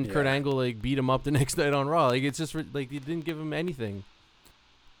then Kurt Yeah. Angle like beat him up the next night on Raw. Like, it's just like they didn't give him anything.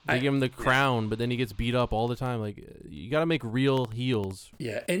 They give him the crown, but then he gets beat up all the time. Like, you got to make real heels.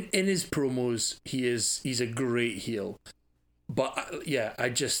 Yeah, in his promos, he's a great heel. But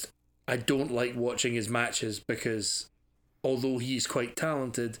I don't like watching his matches because although he's quite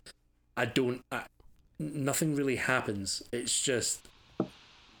talented, nothing really happens. It's just,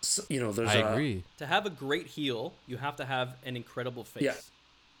 there's I agree. To have a great heel, you have to have an incredible face. Yeah.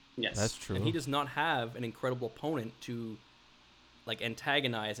 Yes. That's true. And he does not have an incredible opponent to like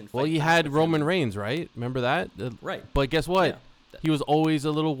antagonize and fight. Well, he back had with Roman him. Reigns, right? Remember that? Right. But guess what? Yeah. He was always a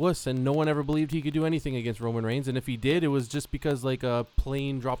little wuss, and no one ever believed he could do anything against Roman Reigns. And if he did, it was just because like a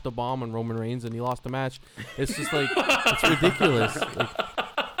plane dropped a bomb on Roman Reigns and he lost the match. It's just like it's ridiculous. Like,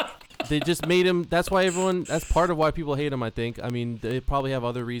 they just made him. That's why everyone. That's part of why people hate him. I think. I mean, they probably have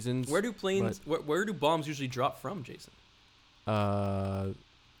other reasons. Where do planes? Where do bombs usually drop from, Jason? I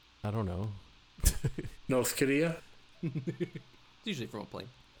don't know. North Korea. It's usually from a plane.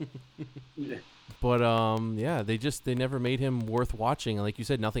 But yeah, they never made him worth watching. Like you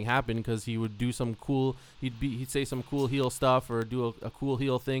said, nothing happened because he would do some cool. He'd say some cool heel stuff or do a cool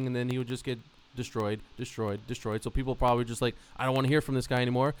heel thing, and then he would just get destroyed. So people probably just like, I don't want to hear from this guy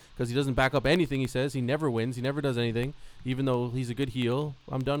anymore because he doesn't back up anything he says. He never wins. He never does anything, even though he's a good heel.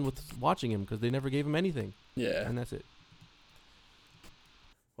 I'm done with watching him because they never gave him anything, Yeah. and that's it.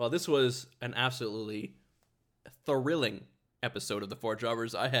 Well, this was an absolutely thrilling episode of The Four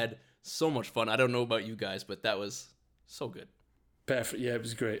Jobbers. I had so much fun. I don't know about you guys, but that was so good. Perfect. Yeah, it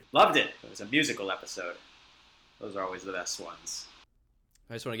was great. Loved it. It was a musical episode. Those are always the best ones.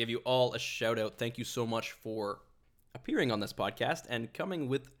 I just want to give you all a shout out. Thank you so much for appearing on this podcast and coming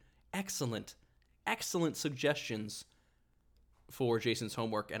with excellent suggestions for Jason's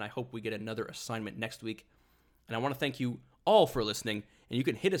homework. And I hope we get another assignment next week. And I want to thank you all for listening. And you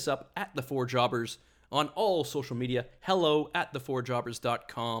can hit us up at The Four Jobbers on all social media.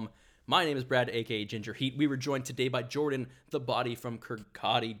 hello@thefourjobbers.com. My name is Brad, aka Ginger Heat. We were joined today by Jordan, the body from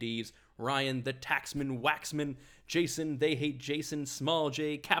Kirkcaldy Dees, Ryan, the taxman waxman, Jason, they hate Jason, Small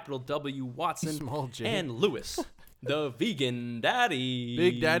J, capital W, Watson, Small J. and Lewis, the vegan daddy.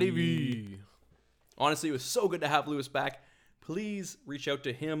 Big Daddy V. Honestly, it was so good to have Lewis back. Please reach out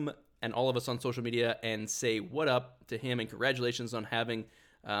to him and all of us on social media and say what up to him and congratulations on having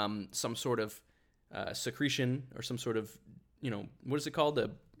some sort of secretion or some sort of, what is it called?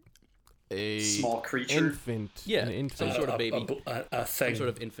 A Small creature. infant. Yeah, An infant. some sort of baby. A thing. Some sort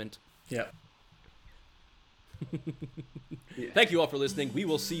of infant. Yeah. Thank you all for listening. We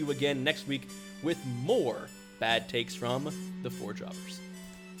will see you again next week with more bad takes from The Four Jobbers.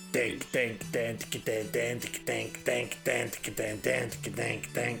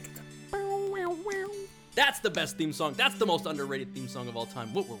 That's the best theme song. That's the most underrated theme song of all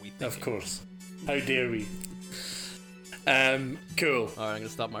time. What were we thinking? Of course. How dare we? Cool. All right, I'm going to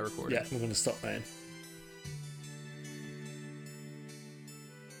stop my recording. Yeah, we're going to stop, man.